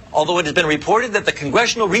vary, although it has been reported that the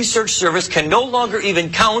Congressional Research Service can no longer even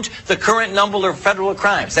count the current number of federal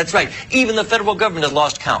crimes. That's right, even the federal government has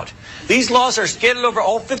lost count. These laws are scattered over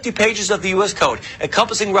all 50 pages of the U.S. Code,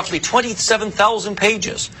 encompassing roughly 27,000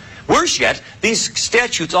 pages. Worse yet, these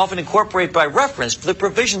statutes often incorporate by reference to the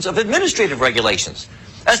provisions of administrative regulations.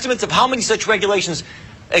 Estimates of how many such regulations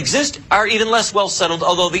exist are even less well settled,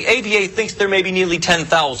 although the ABA thinks there may be nearly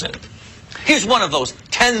 10,000. Here's one of those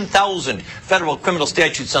 10,000 federal criminal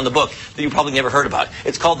statutes on the book that you probably never heard about.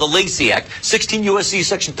 It's called the Lacey Act. 16 U.S.C.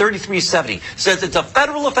 Section 3370 says it's a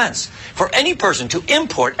federal offense for any person to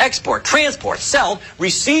import, export, transport, sell,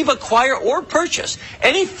 receive, acquire, or purchase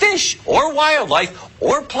any fish or wildlife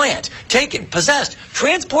or plant taken, possessed,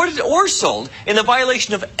 transported, or sold in a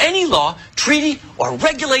violation of any law, treaty, or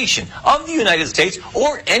regulation of the United States,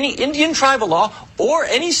 or any Indian tribal law, or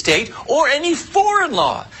any state, or any foreign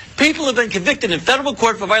law. People have been convicted in federal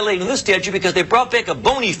court for violating this statute because they brought back a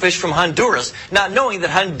bony fish from Honduras, not knowing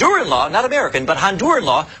that Honduran law, not American, but Honduran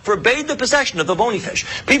law, forbade the possession of the bony fish.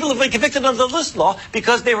 People have been convicted under this law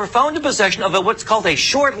because they were found in possession of what's called a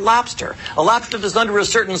short lobster, a lobster that's under a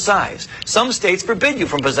certain size. Some states forbid you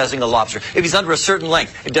from possessing a lobster if he's under a certain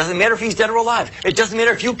length. It doesn't matter if he's dead or alive. It doesn't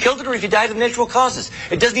matter if you killed it or if he died of natural causes.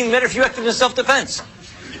 It doesn't even matter if you acted in self-defense.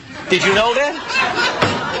 Did you know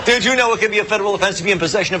that? Did you know it can be a federal offense to be in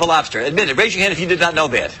possession of a lobster? Admit it. Raise your hand if you did not know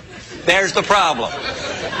that. There's the problem.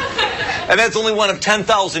 And that's only one of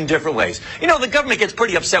 10,000 different ways. You know, the government gets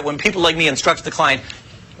pretty upset when people like me instruct the client,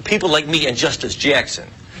 people like me and Justice Jackson.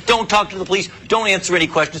 Don't talk to the police. Don't answer any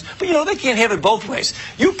questions. But, you know, they can't have it both ways.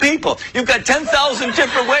 You people, you've got 10,000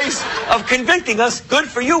 different ways of convicting us. Good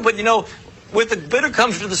for you, but, you know, with the bitter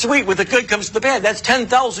comes to the sweet, with the good comes to the bad. That's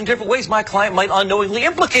 10,000 different ways my client might unknowingly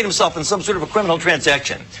implicate himself in some sort of a criminal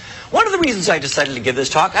transaction. One of the reasons I decided to give this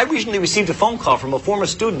talk, I recently received a phone call from a former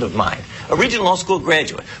student of mine, a Regent Law School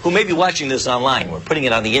graduate, who may be watching this online. We're putting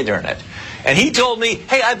it on the internet. And he told me,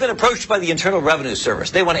 hey, I've been approached by the Internal Revenue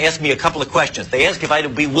Service. They want to ask me a couple of questions. They ask if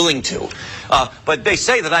I'd be willing to. But they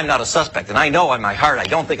say that I'm not a suspect. And I know in my heart I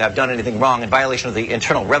don't think I've done anything wrong in violation of the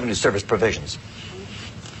Internal Revenue Service provisions.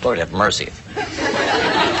 Lord have mercy.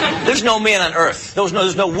 There's no man on earth,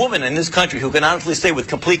 there's no woman in this country who can honestly say with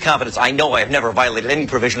complete confidence, I know I have never violated any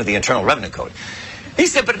provision of the Internal Revenue Code. He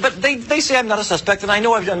said, but they say I'm not a suspect and I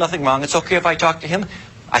know I've done nothing wrong. It's okay if I talk to him?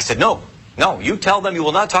 I said, no, you tell them you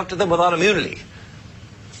will not talk to them without immunity.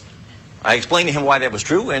 I explained to him why that was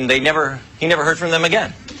true, and he never heard from them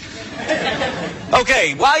again.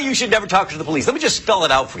 Okay, why you should never talk to the police. Let me just spell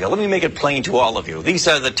it out for you. Let me make it plain to all of you. These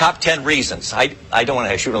are the top 10 reasons. I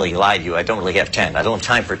shouldn't really lie to you. I don't really have 10. I don't have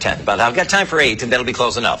time for 10. But I've got time for 8, and that'll be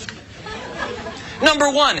close enough.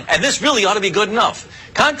 Number 1, and this really ought to be good enough.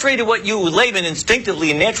 Contrary to what you laymen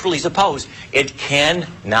instinctively and naturally suppose, it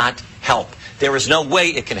cannot help There is no way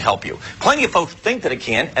it can help you. Plenty of folks think that it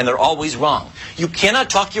can, and they're always wrong. You cannot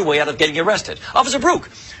talk your way out of getting arrested. Officer Brook,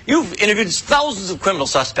 you've interviewed thousands of criminal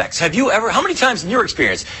suspects. Have you ever, how many times in your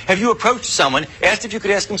experience, have you approached someone, asked if you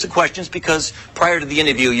could ask him some questions because prior to the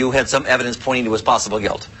interview you had some evidence pointing to his possible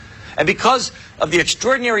guilt? And because of the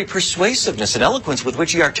extraordinary persuasiveness and eloquence with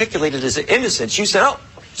which he articulated his innocence, you said, oh,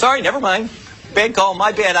 sorry, never mind. Bad call,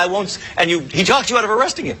 my bad, I won't. And he talked you out of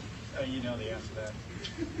arresting him. You know the answer to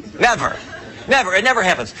that. Never. Never. It never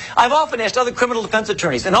happens. I've often asked other criminal defense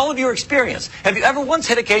attorneys, in all of your experience, have you ever once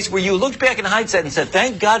had a case where you looked back in hindsight and said,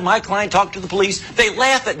 thank God my client talked to the police? They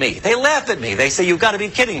laugh at me. They laugh at me. They say, you've got to be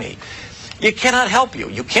kidding me. You cannot help you.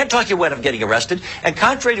 You can't talk your way out of getting arrested. And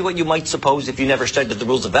contrary to what you might suppose if you never studied the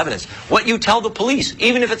rules of evidence, what you tell the police,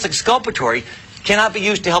 even if it's exculpatory, cannot be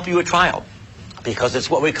used to help you at trial. Because it's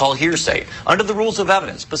what we call hearsay. Under the rules of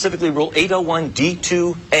evidence, specifically Rule 801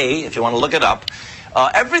 D2A, if you want to look it up,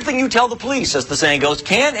 everything you tell the police, as the saying goes,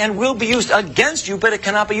 can and will be used against you, but it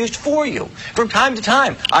cannot be used for you. From time to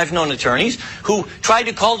time, I've known attorneys who tried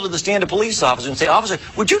to call to the stand a police officer and say, officer,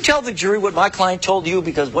 would you tell the jury what my client told you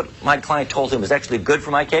because what my client told him is actually good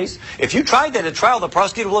for my case? If you tried that at trial, the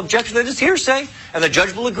prosecutor will object to that as hearsay, and the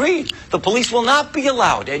judge will agree. The police will not be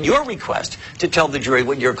allowed, at your request, to tell the jury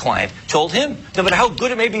what your client told him, no matter how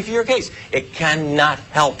good it may be for your case. It cannot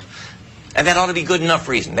help. And that ought to be good enough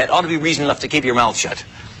reason. That ought to be reason enough to keep your mouth shut.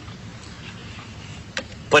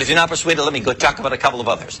 But if you're not persuaded, let me go talk about a couple of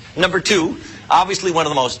others. Number two, obviously one of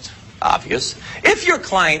the most obvious. If your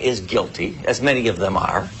client is guilty, as many of them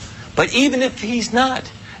are, but even if he's not,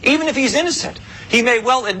 even if he's innocent, he may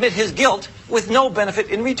well admit his guilt with no benefit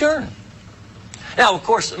in return. Now, of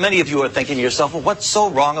course, many of you are thinking to yourself, well, what's so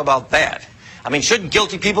wrong about that? I mean, shouldn't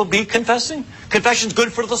guilty people be confessing? Confession's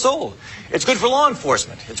good for the soul. It's good for law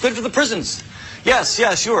enforcement. It's good for the prisons. Yes,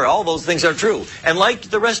 sure, all those things are true. And like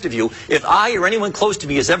the rest of you, if I or anyone close to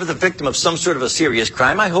me is ever the victim of some sort of a serious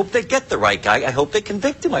crime, I hope they get the right guy. I hope they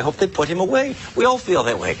convict him. I hope they put him away. We all feel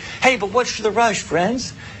that way. Hey, but what's the rush,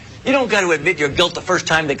 friends? You don't got to admit your guilt the first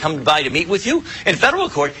time they come by to meet with you. In federal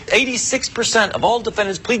court, 86% of all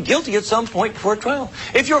defendants plead guilty at some point before trial.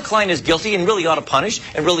 If your client is guilty and really ought to punish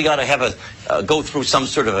and really ought to have go through some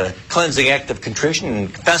sort of a cleansing act of contrition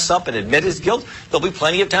and fess up and admit his guilt, there'll be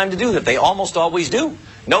plenty of time to do that. They almost always do.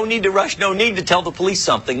 No need to rush, no need to tell the police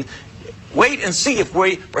something. Wait and see if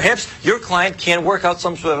perhaps your client can work out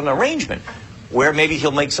some sort of an arrangement where maybe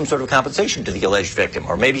he'll make some sort of compensation to the alleged victim,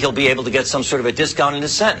 or maybe he'll be able to get some sort of a discount in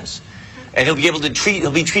his sentence. And he'll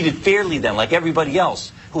be treated fairly then, like everybody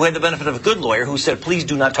else who had the benefit of a good lawyer who said, please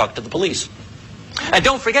do not talk to the police. And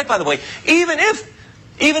don't forget, by the way, even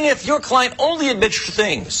if your client only admits to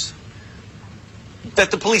things that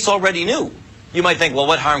the police already knew, you might think, well,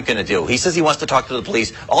 what harm can it do? He says he wants to talk to the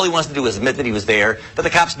police. All he wants to do is admit that he was there, but the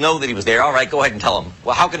cops know that he was there. All right, go ahead and tell them.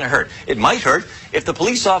 Well, how can it hurt? It might hurt if the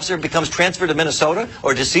police officer becomes transferred to Minnesota,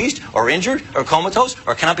 or deceased, or injured, or comatose,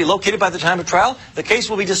 or cannot be located by the time of trial. The case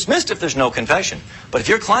will be dismissed if there's no confession. But if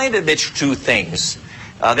your client admits to things,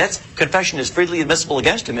 that confession is freely admissible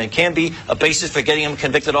against him and can be a basis for getting him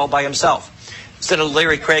convicted all by himself. Senator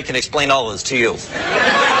Larry Craig can explain all of this to you.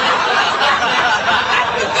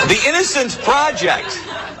 The Innocence Project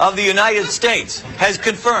of the United States has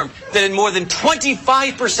confirmed that in more than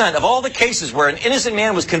 25% of all the cases where an innocent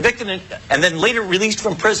man was convicted and then later released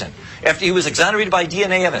from prison after he was exonerated by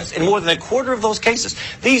DNA evidence, in more than a quarter of those cases,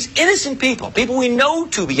 these innocent people we know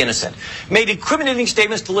to be innocent, made incriminating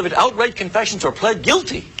statements, delivered outright confessions, or pled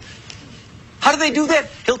guilty. How do they do that?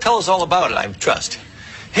 He'll tell us all about it, I trust.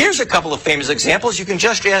 Here's a couple of famous examples. You can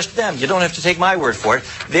just ask them. You don't have to take my word for it.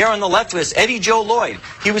 There on the left was Eddie Joe Lloyd.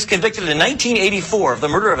 He was convicted in 1984 of the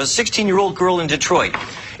murder of a 16-year-old girl in Detroit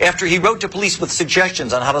after he wrote to police with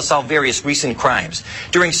suggestions on how to solve various recent crimes.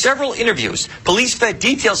 During several interviews, police fed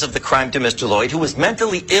details of the crime to Mr. Lloyd, who was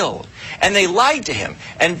mentally ill, and they lied to him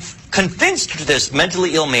and convinced this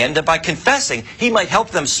mentally ill man that by confessing, he might help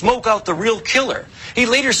them smoke out the real killer. He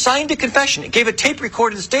later signed a confession and gave a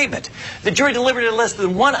tape-recorded statement. The jury delivered it less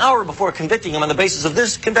than 1 hour before convicting him on the basis of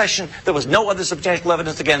this confession. There was no other substantial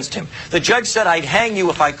evidence against him. The judge said, I'd hang you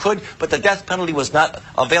if I could, but the death penalty was not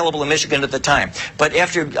available in Michigan at the time. But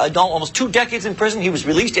after almost 2 decades in prison, he was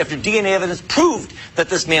released after DNA evidence proved that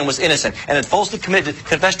this man was innocent and had falsely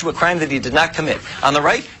confessed to a crime that he did not commit. On the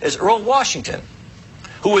right is Earl Washington,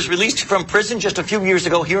 who was released from prison just a few years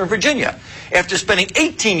ago here in Virginia after spending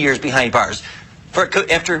 18 years behind bars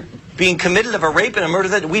after being committed of a rape and a murder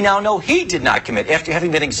that we now know he did not commit after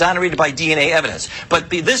having been exonerated by DNA evidence. But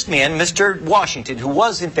this man, Mr. Washington, who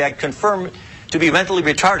was in fact confirmed to be mentally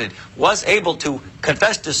retarded, was able to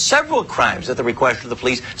confess to several crimes at the request of the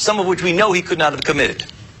police, some of which we know he could not have committed.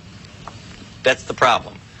 That's the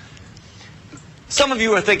problem. Some of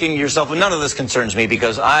you are thinking to yourself, well, none of this concerns me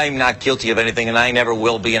because I'm not guilty of anything and I never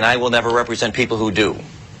will be and I will never represent people who do.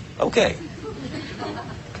 Okay.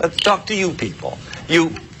 Let's talk to you people.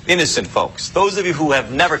 You innocent folks. Those of you who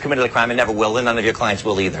have never committed a crime and never will, and none of your clients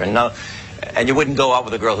will either. And you wouldn't go out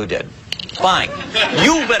with a girl who did. Fine.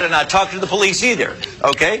 You better not talk to the police either,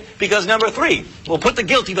 okay? Because number 3, we'll put the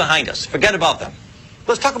guilty behind us. Forget about them.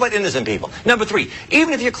 Let's talk about innocent people. Number 3,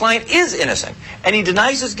 even if your client is innocent and he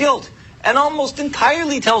denies his guilt and almost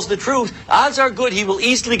entirely tells the truth, odds are good he will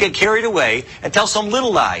easily get carried away and tell some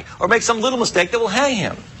little lie or make some little mistake that will hang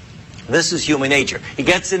him. This is human nature. He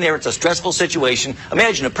gets in there, it's a stressful situation.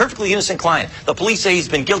 Imagine a perfectly innocent client. The police say he's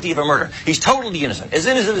been guilty of a murder. He's totally innocent as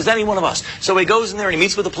any one of us. So he goes in there and he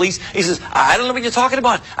meets with the police. He says, I don't know what you're talking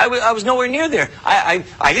about. I was nowhere near there.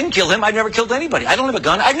 I didn't kill him. I've never killed anybody. I don't have a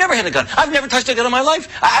gun. I've never had a gun. I've never touched a gun in my life.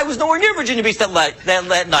 I was nowhere near Virginia Beach that night.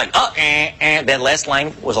 That last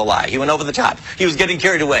line was a lie. He went over the top. He was getting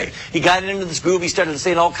carried away. He got into this groove. He started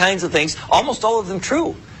saying all kinds of things, almost all of them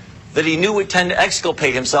true, that he knew would tend to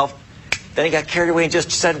exculpate himself. Then he got carried away and just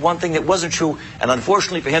said one thing that wasn't true, and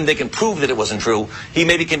unfortunately for him, they can prove that it wasn't true. He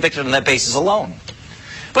may be convicted on that basis alone.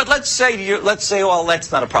 But let's say, well, that's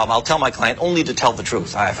not a problem. I'll tell my client only to tell the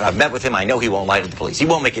truth. I've met with him. I know he won't lie to the police. He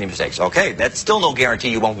won't make any mistakes. Okay, that's still no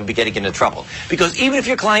guarantee you won't be getting into trouble. Because even if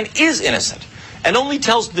your client is innocent and only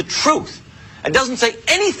tells the truth and doesn't say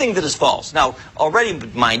anything that is false. Now, already,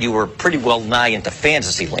 mind you, we're pretty well nigh into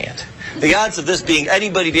fantasy land. The odds of this being,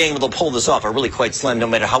 anybody being able to pull this off are really quite slim, no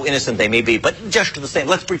matter how innocent they may be. But just the same,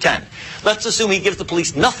 let's pretend. Let's assume he gives the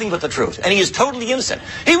police nothing but the truth, and he is totally innocent.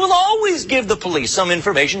 He will always give the police some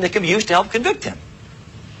information that can be used to help convict him.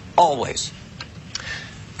 Always.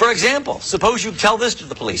 For example, suppose you tell this to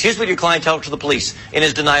the police. Here's what your client tells to the police in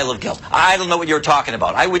his denial of guilt. I don't know what you're talking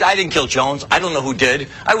about. I didn't kill Jones. I don't know who did.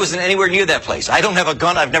 I wasn't anywhere near that place. I don't have a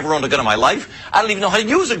gun. I've never owned a gun in my life. I don't even know how to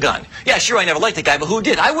use a gun. Yeah, sure, I never liked the guy, but who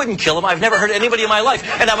did? I wouldn't kill him. I've never hurt anybody in my life,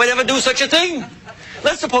 and I would never do such a thing.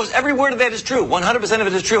 Let's suppose every word of that is true. 100% of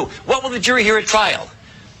it is true. What will the jury hear at trial?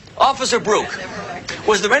 Officer Brook,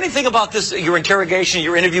 was there anything about this, your interrogation,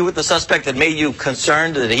 your interview with the suspect that made you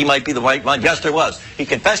concerned that he might be the right one? Yes, there was. He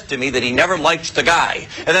confessed to me that he never liked the guy.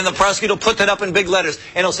 And then the prosecutor will put that up in big letters,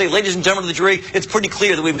 and he'll say, ladies and gentlemen of the jury, it's pretty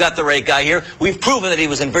clear that we've got the right guy here. We've proven that he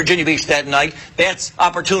was in Virginia Beach that night. That's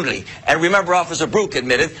opportunity. And remember, Officer Brook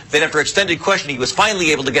admitted that after extended questioning, he was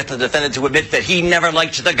finally able to get the defendant to admit that he never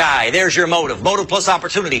liked the guy. There's your motive. Motive plus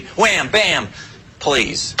opportunity. Wham, bam.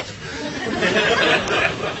 Please.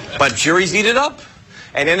 But juries eat it up.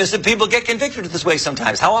 And innocent people get convicted this way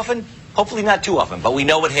sometimes. How often? Hopefully not too often, but we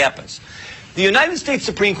know what happens. The United States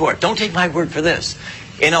Supreme Court, don't take my word for this,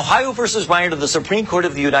 in Ohio versus Reiner, the Supreme Court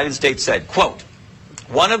of the United States said, quote,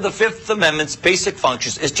 one of the Fifth Amendment's basic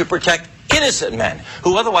functions is to protect innocent men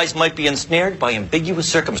who otherwise might be ensnared by ambiguous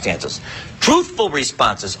circumstances. Truthful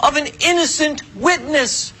responses of an innocent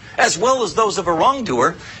witness, as well as those of a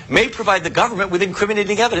wrongdoer, may provide the government with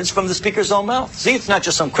incriminating evidence from the speaker's own mouth. See, it's not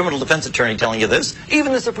just some criminal defense attorney telling you this.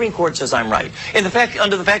 Even the Supreme Court says I'm right.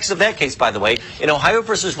 Under the facts of that case, by the way, in Ohio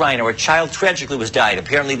versus Reiner, a child tragically was died,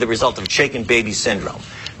 apparently the result of shaken baby syndrome.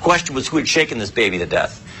 The question was who had shaken this baby to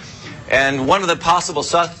death. And one of the possible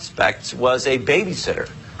suspects was a babysitter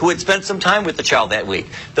who had spent some time with the child that week.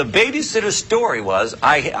 The babysitter's story was,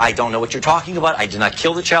 I don't know what you're talking about. I did not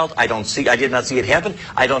kill the child. I did not see it happen.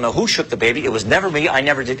 I don't know who shook the baby. It was never me. I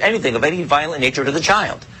never did anything of any violent nature to the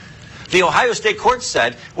child. The Ohio State Court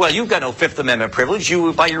said, well, you've got no Fifth Amendment privilege.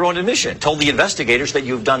 You, by your own admission, told the investigators that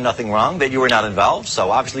you've done nothing wrong, that you were not involved, so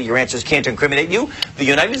obviously your answers can't incriminate you. The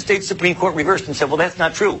United States Supreme Court reversed and said, well, that's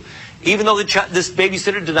not true. Even though this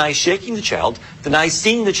babysitter denies shaking the child, denies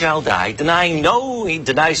seeing the child die,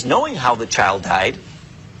 denies knowing how the child died,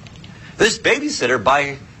 this babysitter,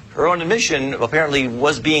 by her own admission, apparently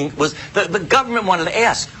the government wanted to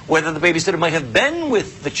ask whether the babysitter might have been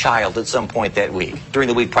with the child at some point that week, during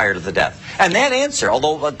the week prior to the death. And that answer,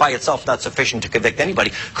 although by itself not sufficient to convict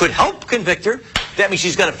anybody, could help convict her. That means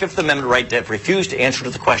she's got a Fifth Amendment right to refuse to answer to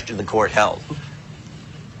the question the court held,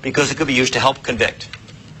 because it could be used to help convict.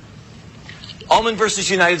 Ullman versus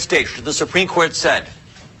United States, the Supreme Court said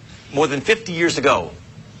more than 50 years ago,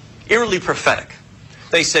 eerily prophetic.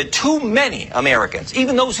 They said too many Americans,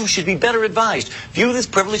 even those who should be better advised, view this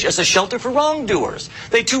privilege as a shelter for wrongdoers.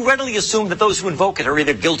 They too readily assume that those who invoke it are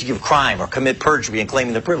either guilty of crime or commit perjury in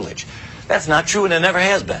claiming the privilege. That's not true, and it never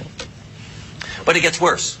has been. But it gets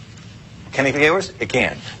worse. Can it get worse? It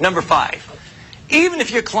can. Number 5. Even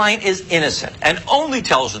if your client is innocent and only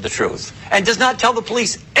tells you the truth and does not tell the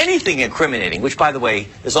police anything incriminating, which, by the way,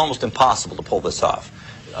 is almost impossible to pull this off.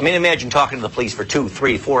 I mean, imagine talking to the police for 2,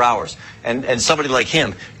 3, 4 hours, and somebody like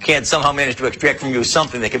him can't somehow manage to extract from you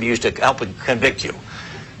something that can be used to help convict you.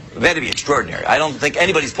 That'd be extraordinary. I don't think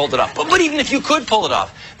anybody's pulled it off. But even if you could pull it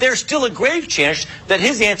off, there's still a grave chance that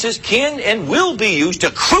his answers can and will be used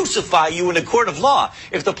to crucify you in a court of law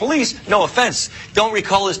if the police, no offense, don't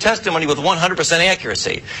recall his testimony with 100%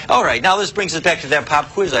 accuracy. All right, now this brings us back to that pop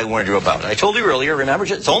quiz I warned you about. I told you earlier, remember,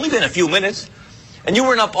 it's only been a few minutes, and you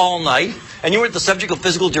weren't up all night, and you weren't the subject of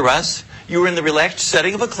physical duress. You were in the relaxed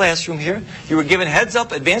setting of a classroom here. You were given heads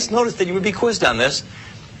up, advance notice that you would be quizzed on this.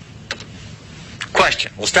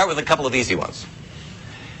 Question. We'll start with a couple of easy ones.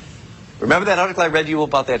 Remember that article I read to you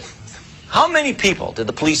about that? How many people did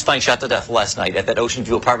the police find shot to death last night at that Ocean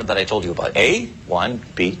View apartment that I told you about? A, 1,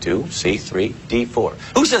 B, 2, C, 3, D, 4.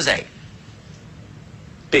 Who says A?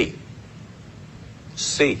 B.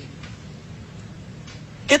 C.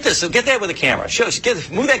 Get this. Get that with the camera.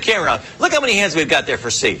 Move that camera around. Look how many hands we've got there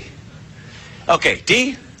for C. Okay,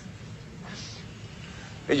 D.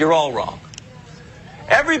 You're all wrong.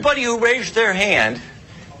 Everybody who raised their hand,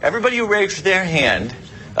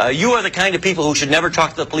 you are the kind of people who should never talk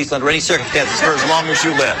to the police under any circumstances for as long as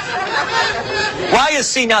you live. Why is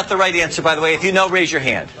C not the right answer, by the way? If you know, raise your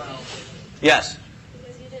hand. Yes?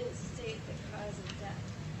 Because you didn't state the cause of death.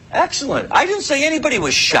 Excellent. I didn't say anybody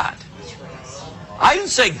was shot. I didn't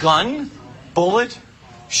say gun, bullet,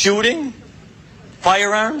 shooting,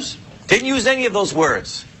 firearms. Didn't use any of those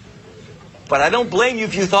words. But I don't blame you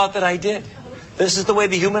if you thought that I did. This is the way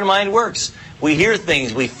the human mind works. We hear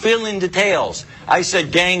things, we fill in details. I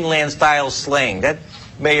said gangland-style slang. That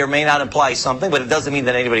may or may not imply something, but it doesn't mean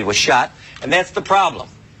that anybody was shot. And that's the problem.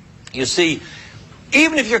 You see,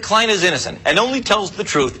 even if your client is innocent and only tells the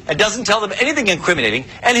truth and doesn't tell them anything incriminating,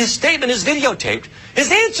 and his statement is videotaped,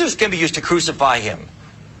 his answers can be used to crucify him.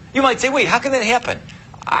 You might say, wait, how can that happen?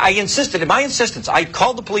 I insisted, in my insistence, I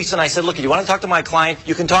called the police and I said, look, if you want to talk to my client,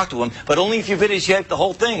 you can talk to him, but only if you videotape the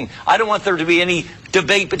whole thing. I don't want there to be any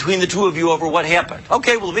debate between the two of you over what happened.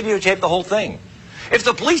 Okay, we'll videotape the whole thing. If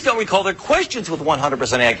the police don't recall their questions with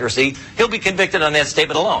 100% accuracy, he'll be convicted on that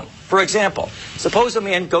statement alone. For example, suppose a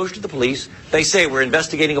man goes to the police, they say, we're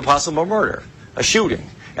investigating a possible murder, a shooting.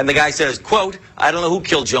 And the guy says, quote, I don't know who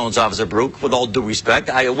killed Jones, Officer Brook, with all due respect.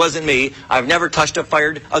 It wasn't me. I've never touched or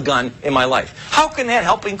fired a gun in my life. How can that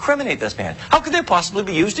help incriminate this man? How could that possibly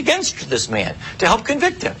be used against this man to help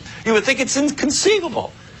convict him? You would think it's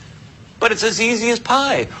inconceivable. But it's as easy as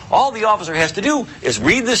pie. All the officer has to do is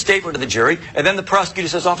read this statement to the jury, and then the prosecutor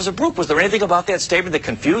says, Officer Brook, was there anything about that statement that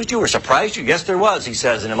confused you or surprised you? Yes, there was, he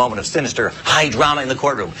says, in a moment of sinister, high drama in the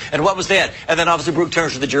courtroom. And what was that? And then Officer Brook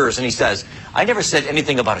turns to the jurors and he says, I never said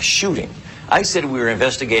anything about a shooting. I said we were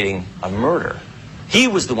investigating a murder. He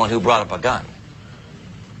was the one who brought up a gun.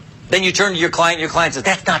 Then you turn to your client says,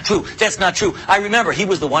 that's not true, that's not true. I remember he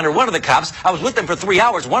was the one, or one of the cops, I was with them for 3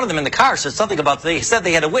 hours, one of them in the car said something about, they said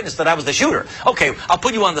they had a witness that I was the shooter. Okay, I'll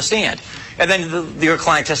put you on the stand. And then your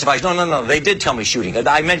client testifies, no, they did tell me shooting.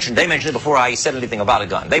 They mentioned it before I said anything about a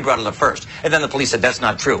gun. They brought it up first. And then the police said, that's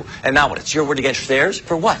not true. And now what, it's your word against theirs?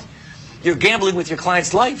 For what? You're gambling with your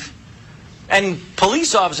client's life. And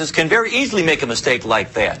police officers can very easily make a mistake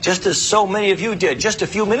like that, just as so many of you did just a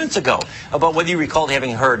few minutes ago, about whether you recalled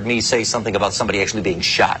having heard me say something about somebody actually being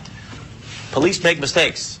shot. Police make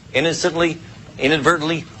mistakes, innocently,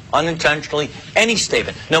 inadvertently, unintentionally. Any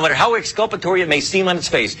statement, no matter how exculpatory it may seem on its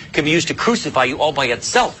face, can be used to crucify you all by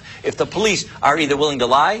itself if the police are either willing to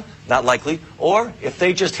lie, not likely, or if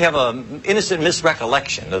they just have an innocent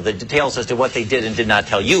misrecollection of the details as to what they did and did not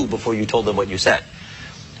tell you before you told them what you said.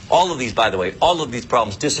 All of these, by the way, all of these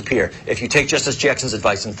problems disappear if you take Justice Jackson's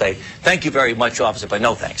advice and say, thank you very much, officer, but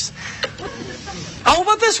no thanks. How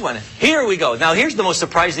about this one? Here we go. Now, here's the most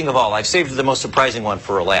surprising of all. I've saved the most surprising one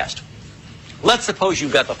for last. Let's suppose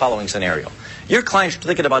you've got the following scenario. Your client's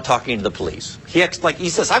thinking about talking to the police. He acts like, he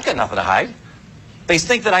says, I've got nothing to hide. They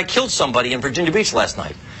think that I killed somebody in Virginia Beach last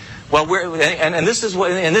night. Well, this is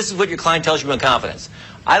what your client tells you in confidence.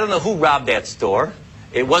 I don't know who robbed that store.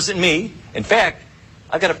 It wasn't me. In fact,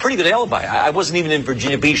 I've got a pretty good alibi. I wasn't even in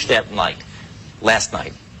Virginia Beach that night, last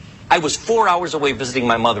night. I was 4 hours away visiting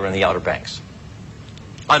my mother in the Outer Banks.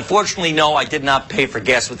 Unfortunately, no, I did not pay for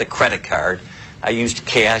gas with a credit card. I used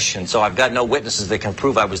cash, and so I've got no witnesses that can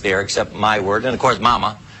prove I was there except my word, and of course,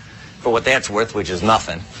 Mama, for what that's worth, which is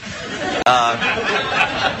nothing.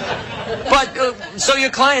 So your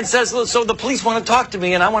client says, so the police want to talk to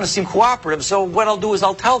me, and I want to seem cooperative, so what I'll do is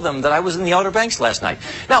I'll tell them that I was in the Outer Banks last night.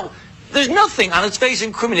 Now, there's nothing on its face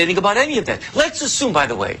incriminating about any of that. Let's assume, by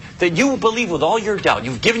the way, that you believe with all your doubt,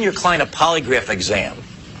 you've given your client a polygraph exam.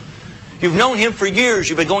 You've known him for years.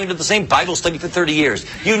 You've been going to the same Bible study for 30 years.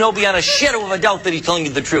 You know beyond a shadow of a doubt that he's telling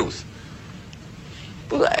you the truth.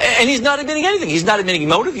 And he's not admitting anything. He's not admitting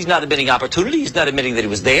motive. He's not admitting opportunity. He's not admitting that he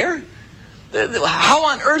was there. How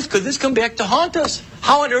on earth could this come back to haunt us?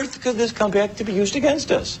 How on earth could this come back to be used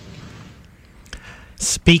against us?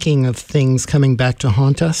 Speaking of things coming back to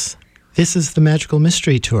haunt us, this is the Magical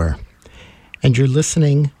Mystery Tour. And you're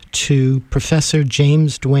listening to Professor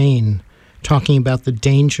James Duane talking about the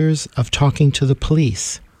dangers of talking to the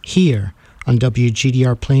police here on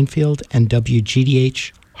WGDR Plainfield and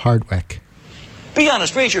WGDH Hardwick. Be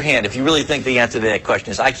honest, raise your hand if you really think the answer to that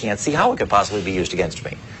question is, I can't see how it could possibly be used against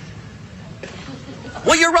me.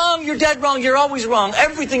 Well, you're wrong, you're dead wrong, you're always wrong.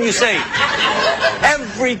 Everything you say,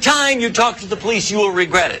 every time you talk to the police, you will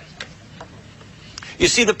regret it. You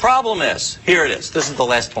see, the problem is, here it is, this is the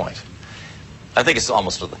last point. I think it's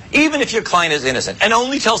almost, even if your client is innocent and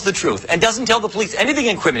only tells the truth and doesn't tell the police anything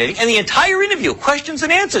incriminating, and the entire interview, questions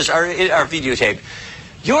and answers are videotaped,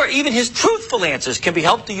 even his truthful answers can be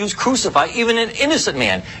helped to use crucify even an innocent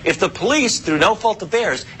man if the police, through no fault of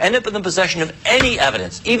theirs, end up in the possession of any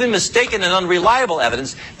evidence, even mistaken and unreliable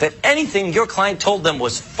evidence, that anything your client told them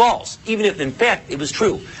was false, even if in fact it was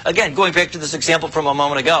true. Again, going back to this example from a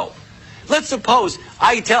moment ago. Let's suppose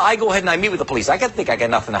I go ahead and I meet with the police. I think I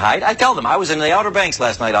got nothing to hide. I tell them I was in the Outer Banks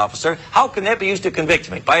last night, officer. How can that be used to convict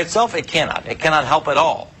me? By itself, it cannot. It cannot help at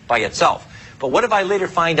all by itself. But what if I later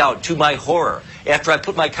find out, to my horror, after I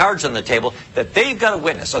put my cards on the table, that they've got a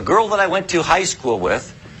witness, a girl that I went to high school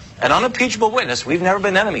with, an unimpeachable witness. We've never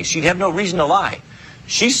been enemies. She'd have no reason to lie.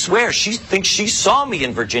 She swears she thinks she saw me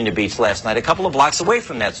in Virginia Beach last night, a couple of blocks away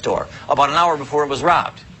from that store, about an hour before it was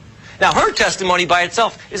robbed. Now, her testimony by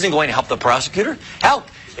itself isn't going to help the prosecutor. Hell,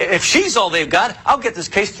 if she's all they've got, I'll get this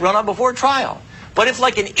case thrown out before trial. But if,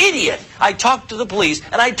 like an idiot, I talked to the police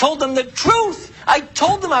and I told them the truth, I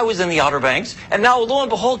told them I was in the Outer Banks, and now, lo and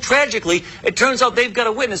behold, tragically, it turns out they've got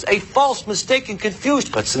a witness, a false, mistaken,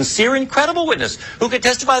 confused, but sincere and credible witness who could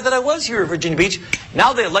testify that I was here at Virginia Beach.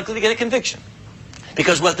 Now they're likely to get a conviction.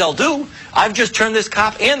 Because what they'll do, I've just turned this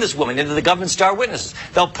cop and this woman into the government star witnesses.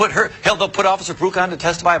 They'll put Officer Brooke on to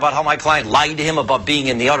testify about how my client lied to him about being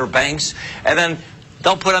in the Outer Banks, and then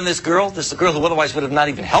they'll put on this girl who otherwise would have not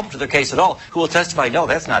even helped their case at all, who will testify, no,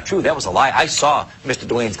 that's not true, that was a lie. I saw Mr.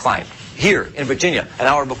 Duane's client here in Virginia an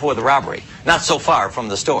hour before the robbery, not so far from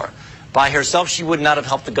the store. By herself, she would not have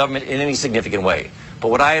helped the government in any significant way. But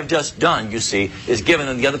what I have just done, you see, is given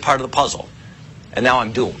them the other part of the puzzle. And now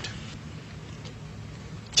I'm doomed.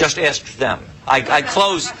 Just ask them. I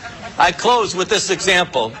close with this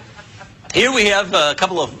example. Here we have a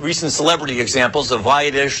couple of recent celebrity examples of why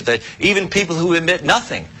it is that even people who admit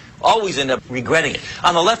nothing always end up regretting it.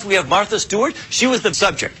 On the left, we have Martha Stewart. She was the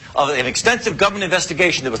subject of an extensive government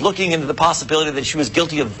investigation that was looking into the possibility that she was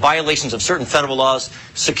guilty of violations of certain federal laws,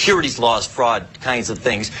 securities laws, fraud kinds of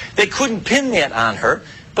things. They couldn't pin that on her,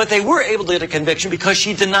 but they were able to get a conviction because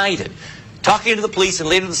she denied it. Talking to the police and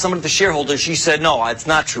later to some of the shareholders, she said, no, it's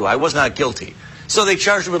not true. I was not guilty. So they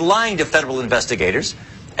charged her with lying to federal investigators,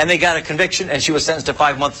 and they got a conviction, and she was sentenced to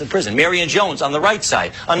 5 months in prison. Marion Jones on the right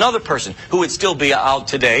side, another person who would still be out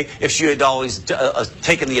today if she had always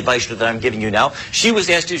taken the advice that I'm giving you now. She was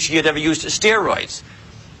asked if she had ever used steroids,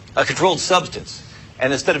 a controlled substance.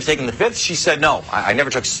 And instead of taking the fifth, she said, no, I never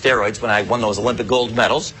took steroids when I won those Olympic gold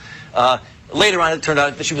medals. Later on, it turned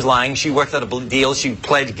out that she was lying. She worked out a deal. She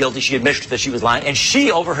pled guilty. She admitted that she was lying. And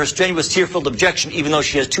she, over her strenuous, tear-filled objection, even though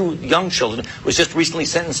she has 2 young children, was just recently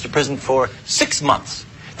sentenced to prison for 6 months.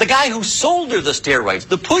 The guy who sold her the steroids,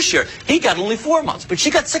 the pusher, he got only 4 months. But she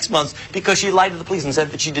got 6 months because she lied to the police and said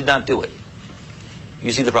that she did not do it.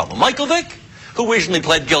 You see the problem. Michael Vick, who recently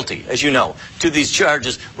pled guilty, as you know, to these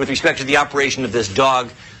charges with respect to the operation of this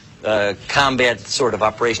dog combat sort of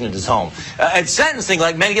operation in his home. At sentencing,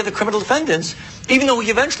 like many other criminal defendants, even though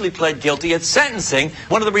he eventually pled guilty at sentencing,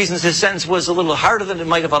 one of the reasons his sentence was a little harder than it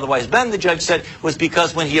might have otherwise been, the judge said, was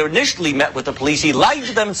because when he initially met with the police, he lied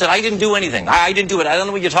to them and said, I didn't do anything. I didn't do it. I don't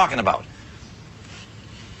know what you're talking about.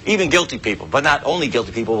 Even guilty people, but not only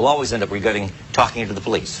guilty people, will always end up regretting talking to the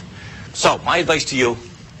police. So, my advice to you,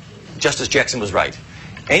 Justice Jackson was right.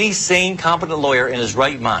 Any sane, competent lawyer in his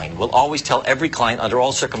right mind will always tell every client under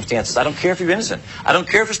all circumstances, I don't care if you're innocent. I don't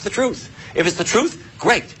care if it's the truth. If it's the truth,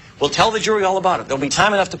 great. We'll tell the jury all about it. There'll be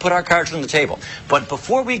time enough to put our cards on the table. But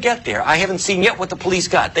before we get there, I haven't seen yet what the police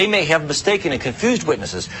got. They may have mistaken and confused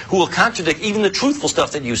witnesses who will contradict even the truthful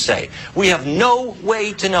stuff that you say. We have no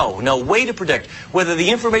way to know, no way to predict whether the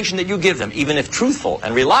information that you give them, even if truthful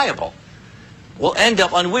and reliable, will end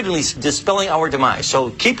up unwittingly dispelling our demise.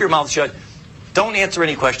 So keep your mouth shut. Don't answer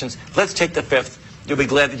any questions. Let's take the fifth. You'll be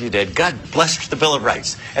glad that you did. God bless the Bill of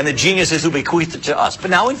Rights and the geniuses who bequeathed it to us. But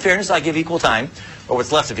now, in fairness, I give equal time, or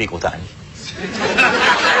what's left of equal time,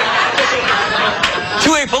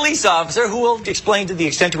 to a police officer who will explain to the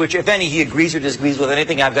extent to which, if any, he agrees or disagrees with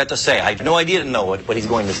anything I've got to say. I have no idea to know what he's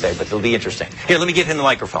going to say, but it'll be interesting. Here, let me give him the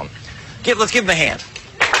microphone. Let's give him a hand.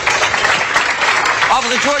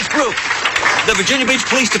 Officer George Brook, the Virginia Beach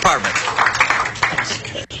Police Department.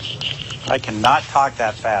 I cannot talk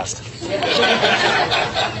that fast.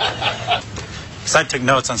 Because I took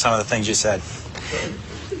notes on some of the things you said.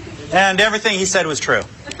 And everything he said was true.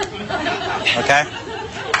 Okay?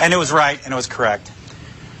 And it was right, and it was correct.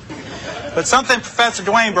 But something Professor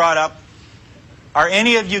Duane brought up, are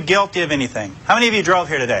any of you guilty of anything? How many of you drove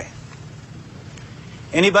here today?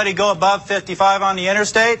 Anybody go above 55 on the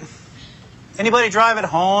interstate? Anybody drive at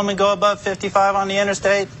home and go above 55 on the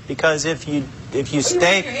interstate? Because if you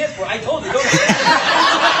stay... I told you, don't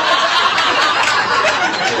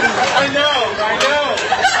I know.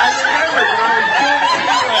 I remember, but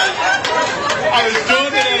I was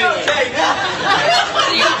doing it anyway.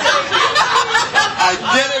 I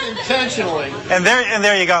did it intentionally. And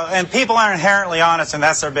there you go. And people are inherently honest, and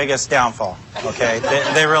that's their biggest downfall. Okay,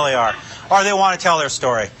 they really are. Or they want to tell their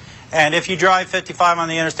story. And if you drive 55 on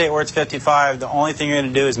the interstate where it's 55, the only thing you're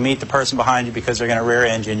going to do is meet the person behind you because they're going to rear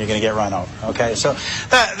end you and you're going to get run over. Okay, so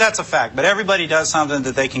that's a fact. But everybody does something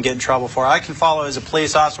that they can get in trouble for. I can follow as a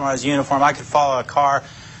police officer when I was in uniform. I could follow a car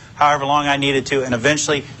however long I needed to, and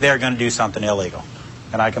eventually they're going to do something illegal,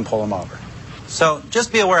 and I can pull them over. So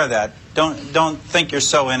just be aware of that. Don't think you're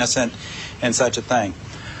so innocent in such a thing.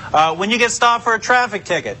 When you get stopped for a traffic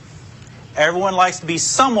ticket, everyone likes to be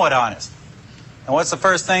somewhat honest. And what's the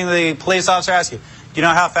first thing the police officer asks you? Do you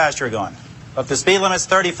know how fast you're going? If the speed limit's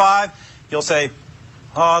 35, you'll say,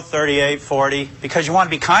 38, 40, because you want to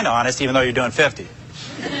be kind of honest even though you're doing 50.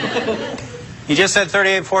 You just said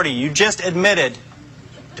 38, 40. You just admitted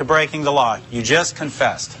to breaking the law. You just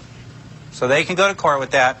confessed. So they can go to court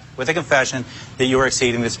with that, with a confession that you were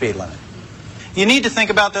exceeding the speed limit. You need to think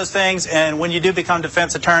about those things, and when you do become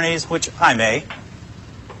defense attorneys, which I may,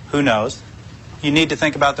 who knows, you need to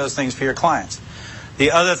think about those things for your clients.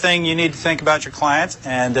 The other thing you need to think about your clients,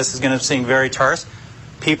 and this is going to seem very terse,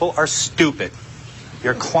 people are stupid.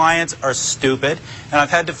 Your clients are stupid. And I've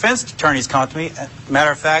had defense attorneys come up to me, matter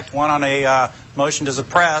of fact, one on a motion to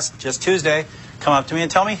suppress just Tuesday, come up to me and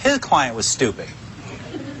tell me his client was stupid.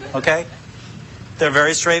 Okay? They're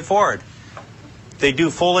very straightforward. They do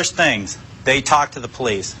foolish things. They talk to the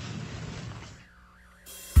police.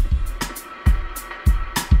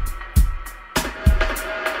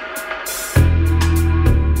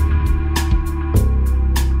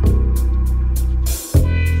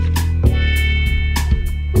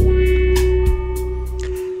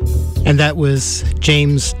 And that was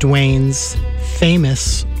James Duane's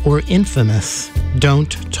famous or infamous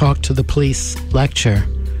Don't Talk to the Police lecture.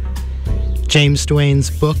 James Duane's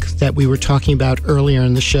book that we were talking about earlier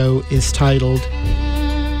in the show is titled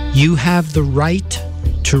You Have the Right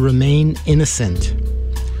to Remain Innocent,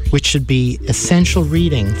 which should be essential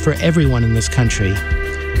reading for everyone in this country.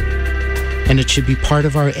 And it should be part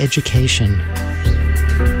of our education.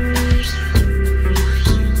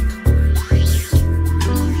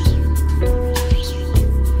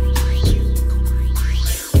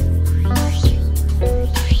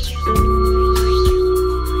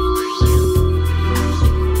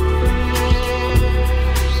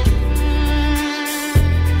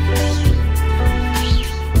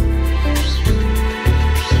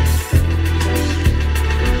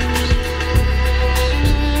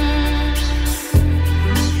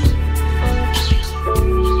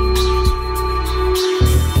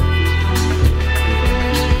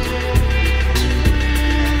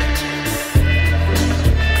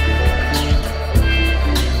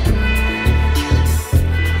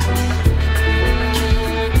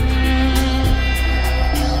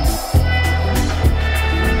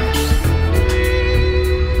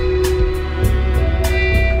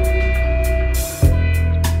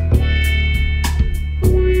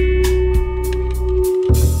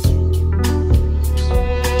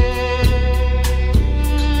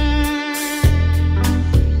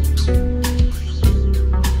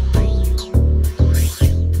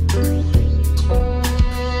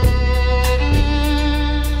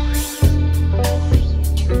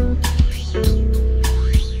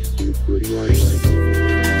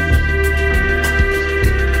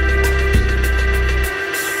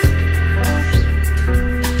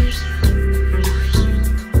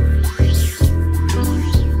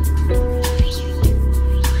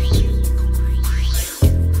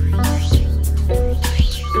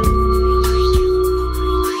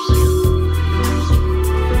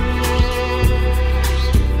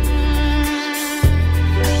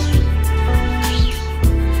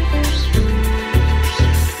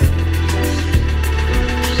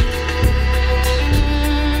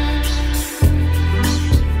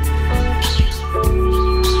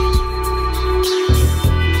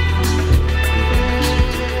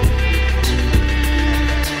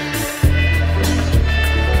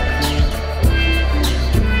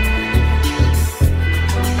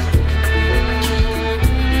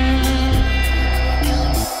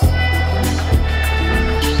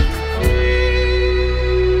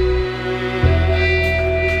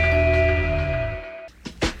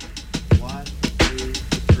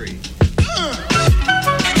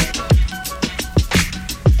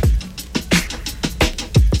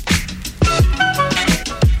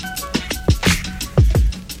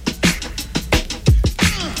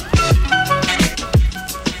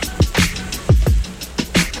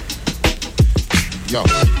 Yo.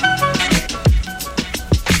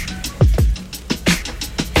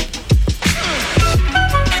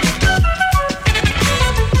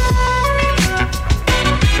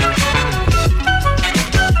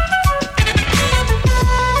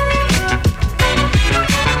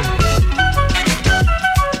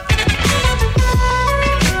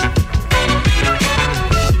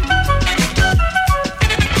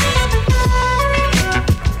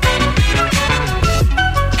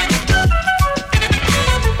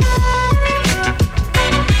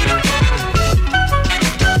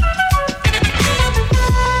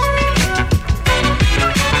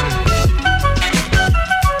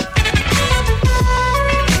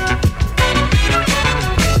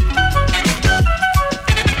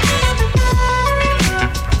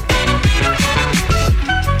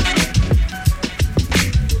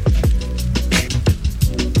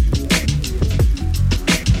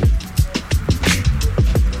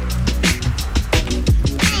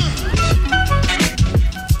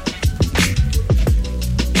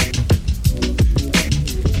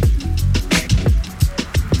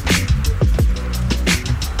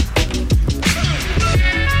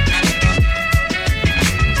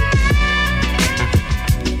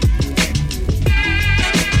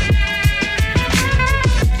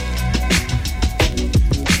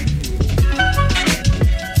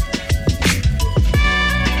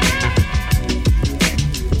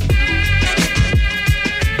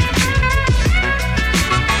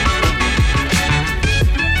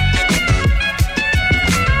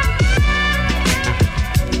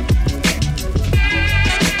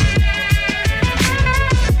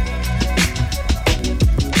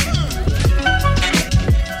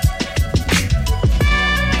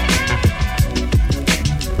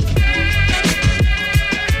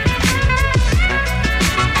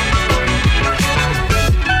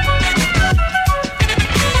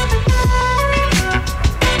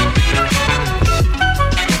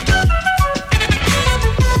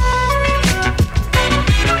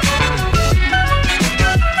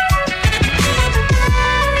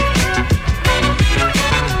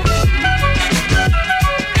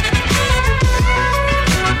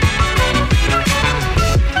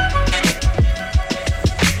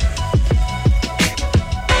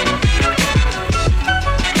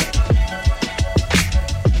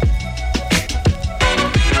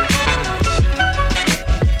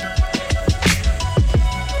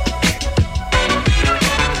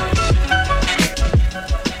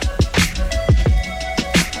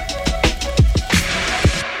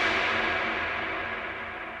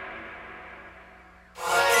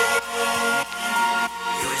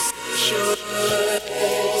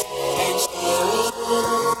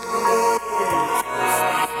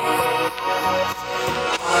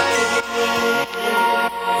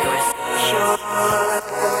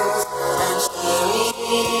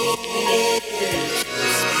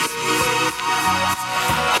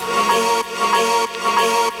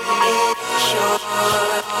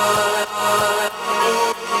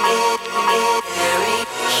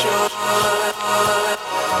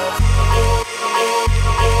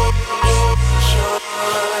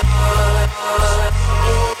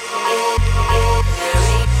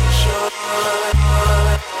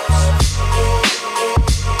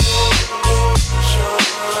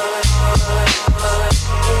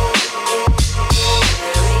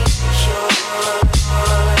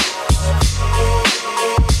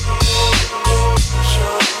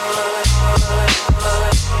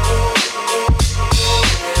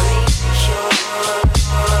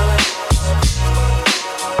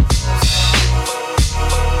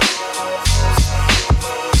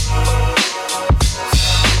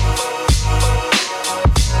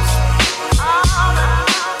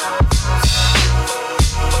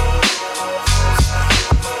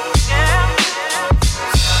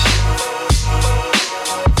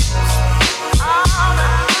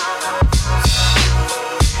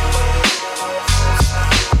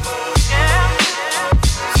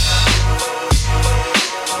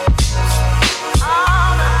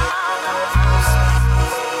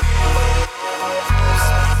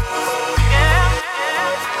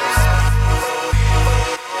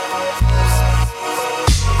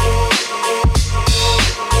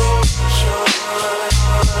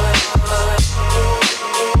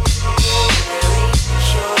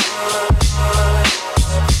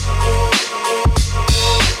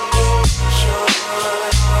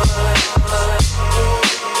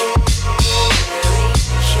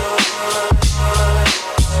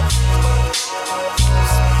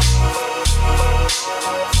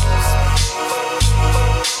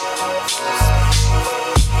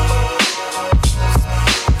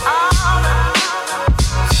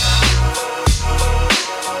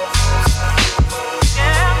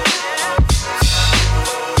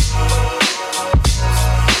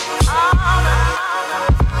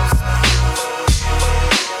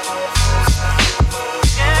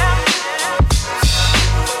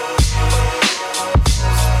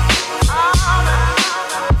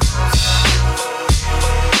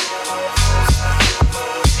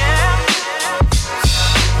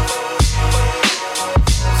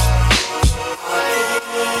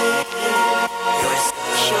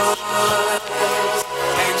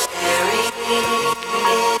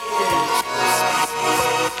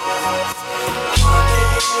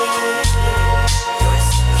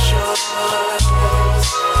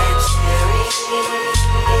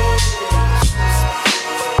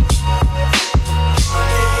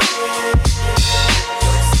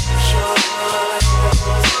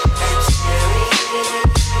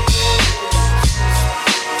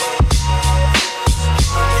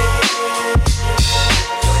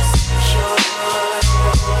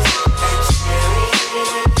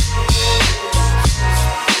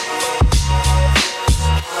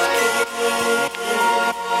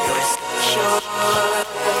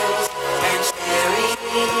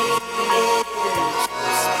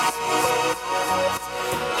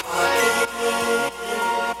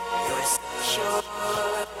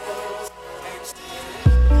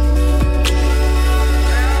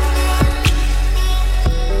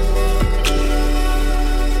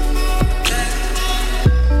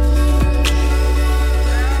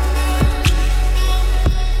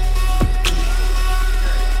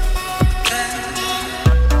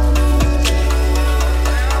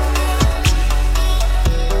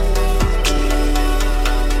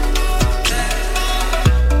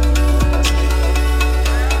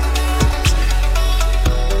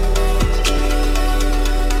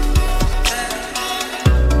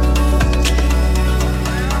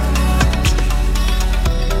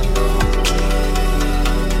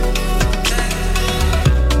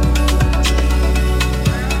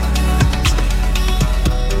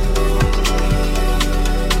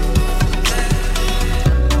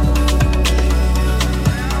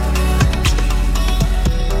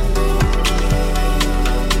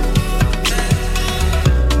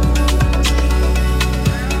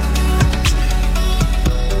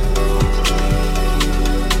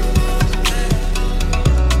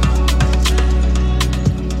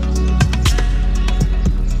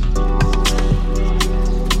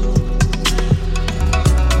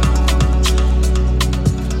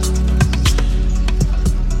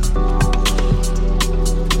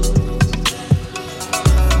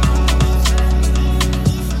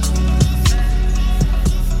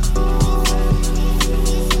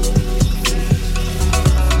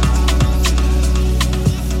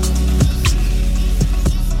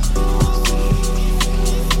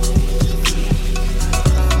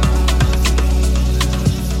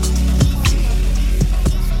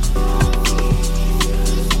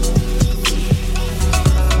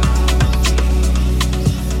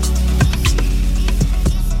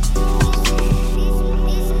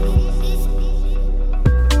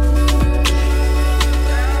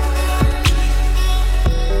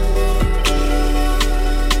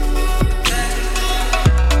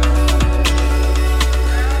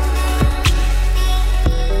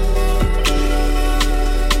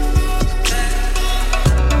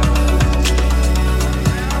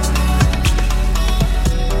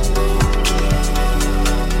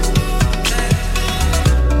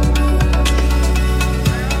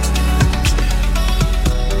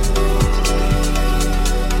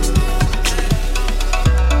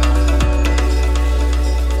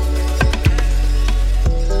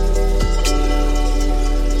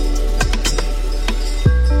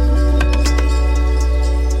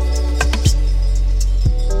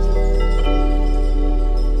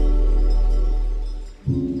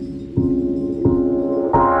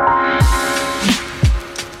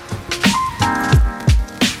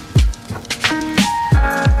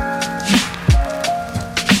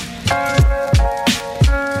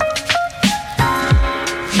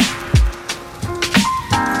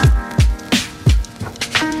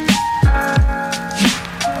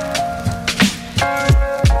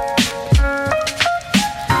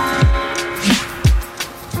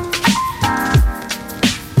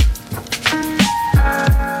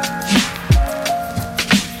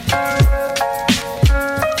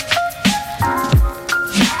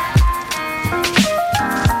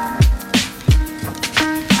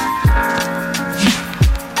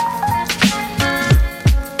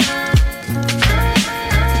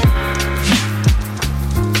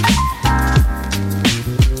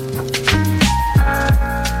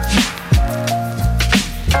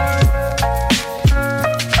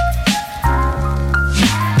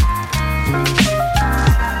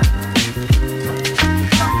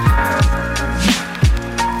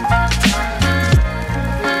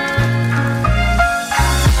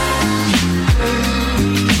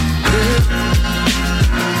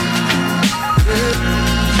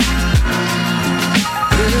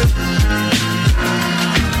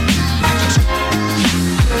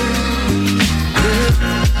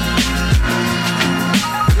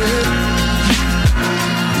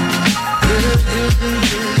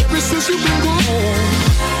 since you've been gone.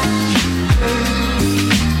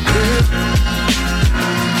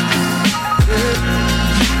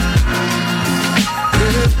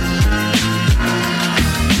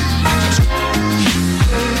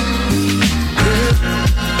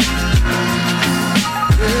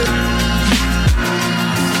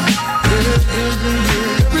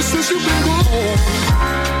 Ever since you've been gone.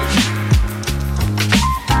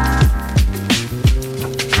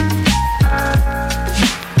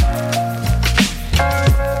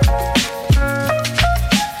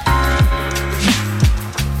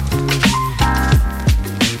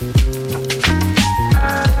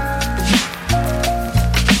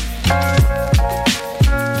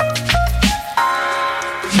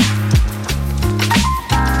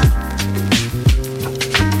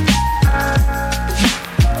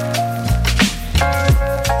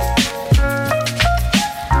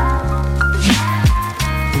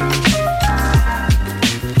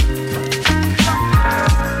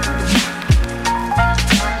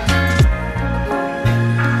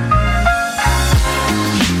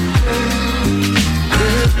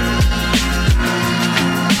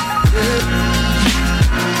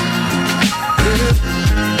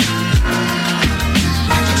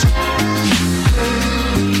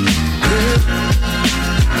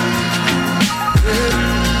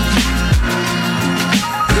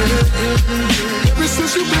 Ever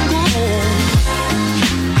since you've been gone.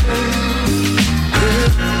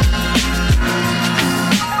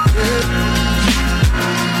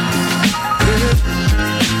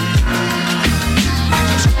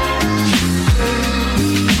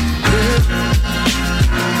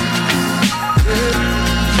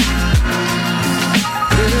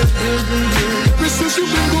 Ever since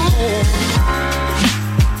you've been gone.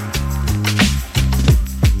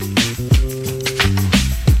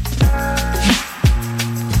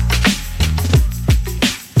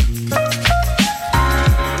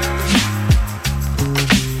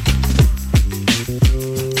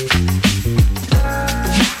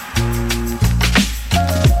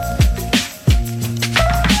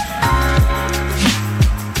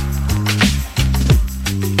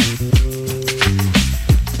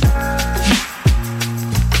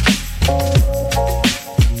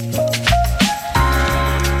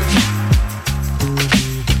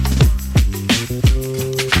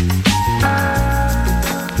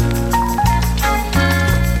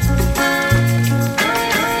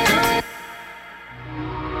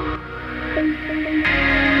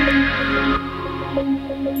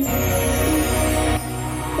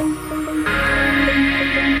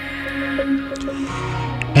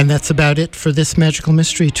 And that's about it for this Magical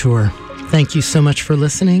Mystery Tour. Thank you so much for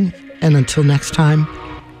listening, and until next time,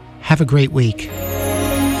 have a great week.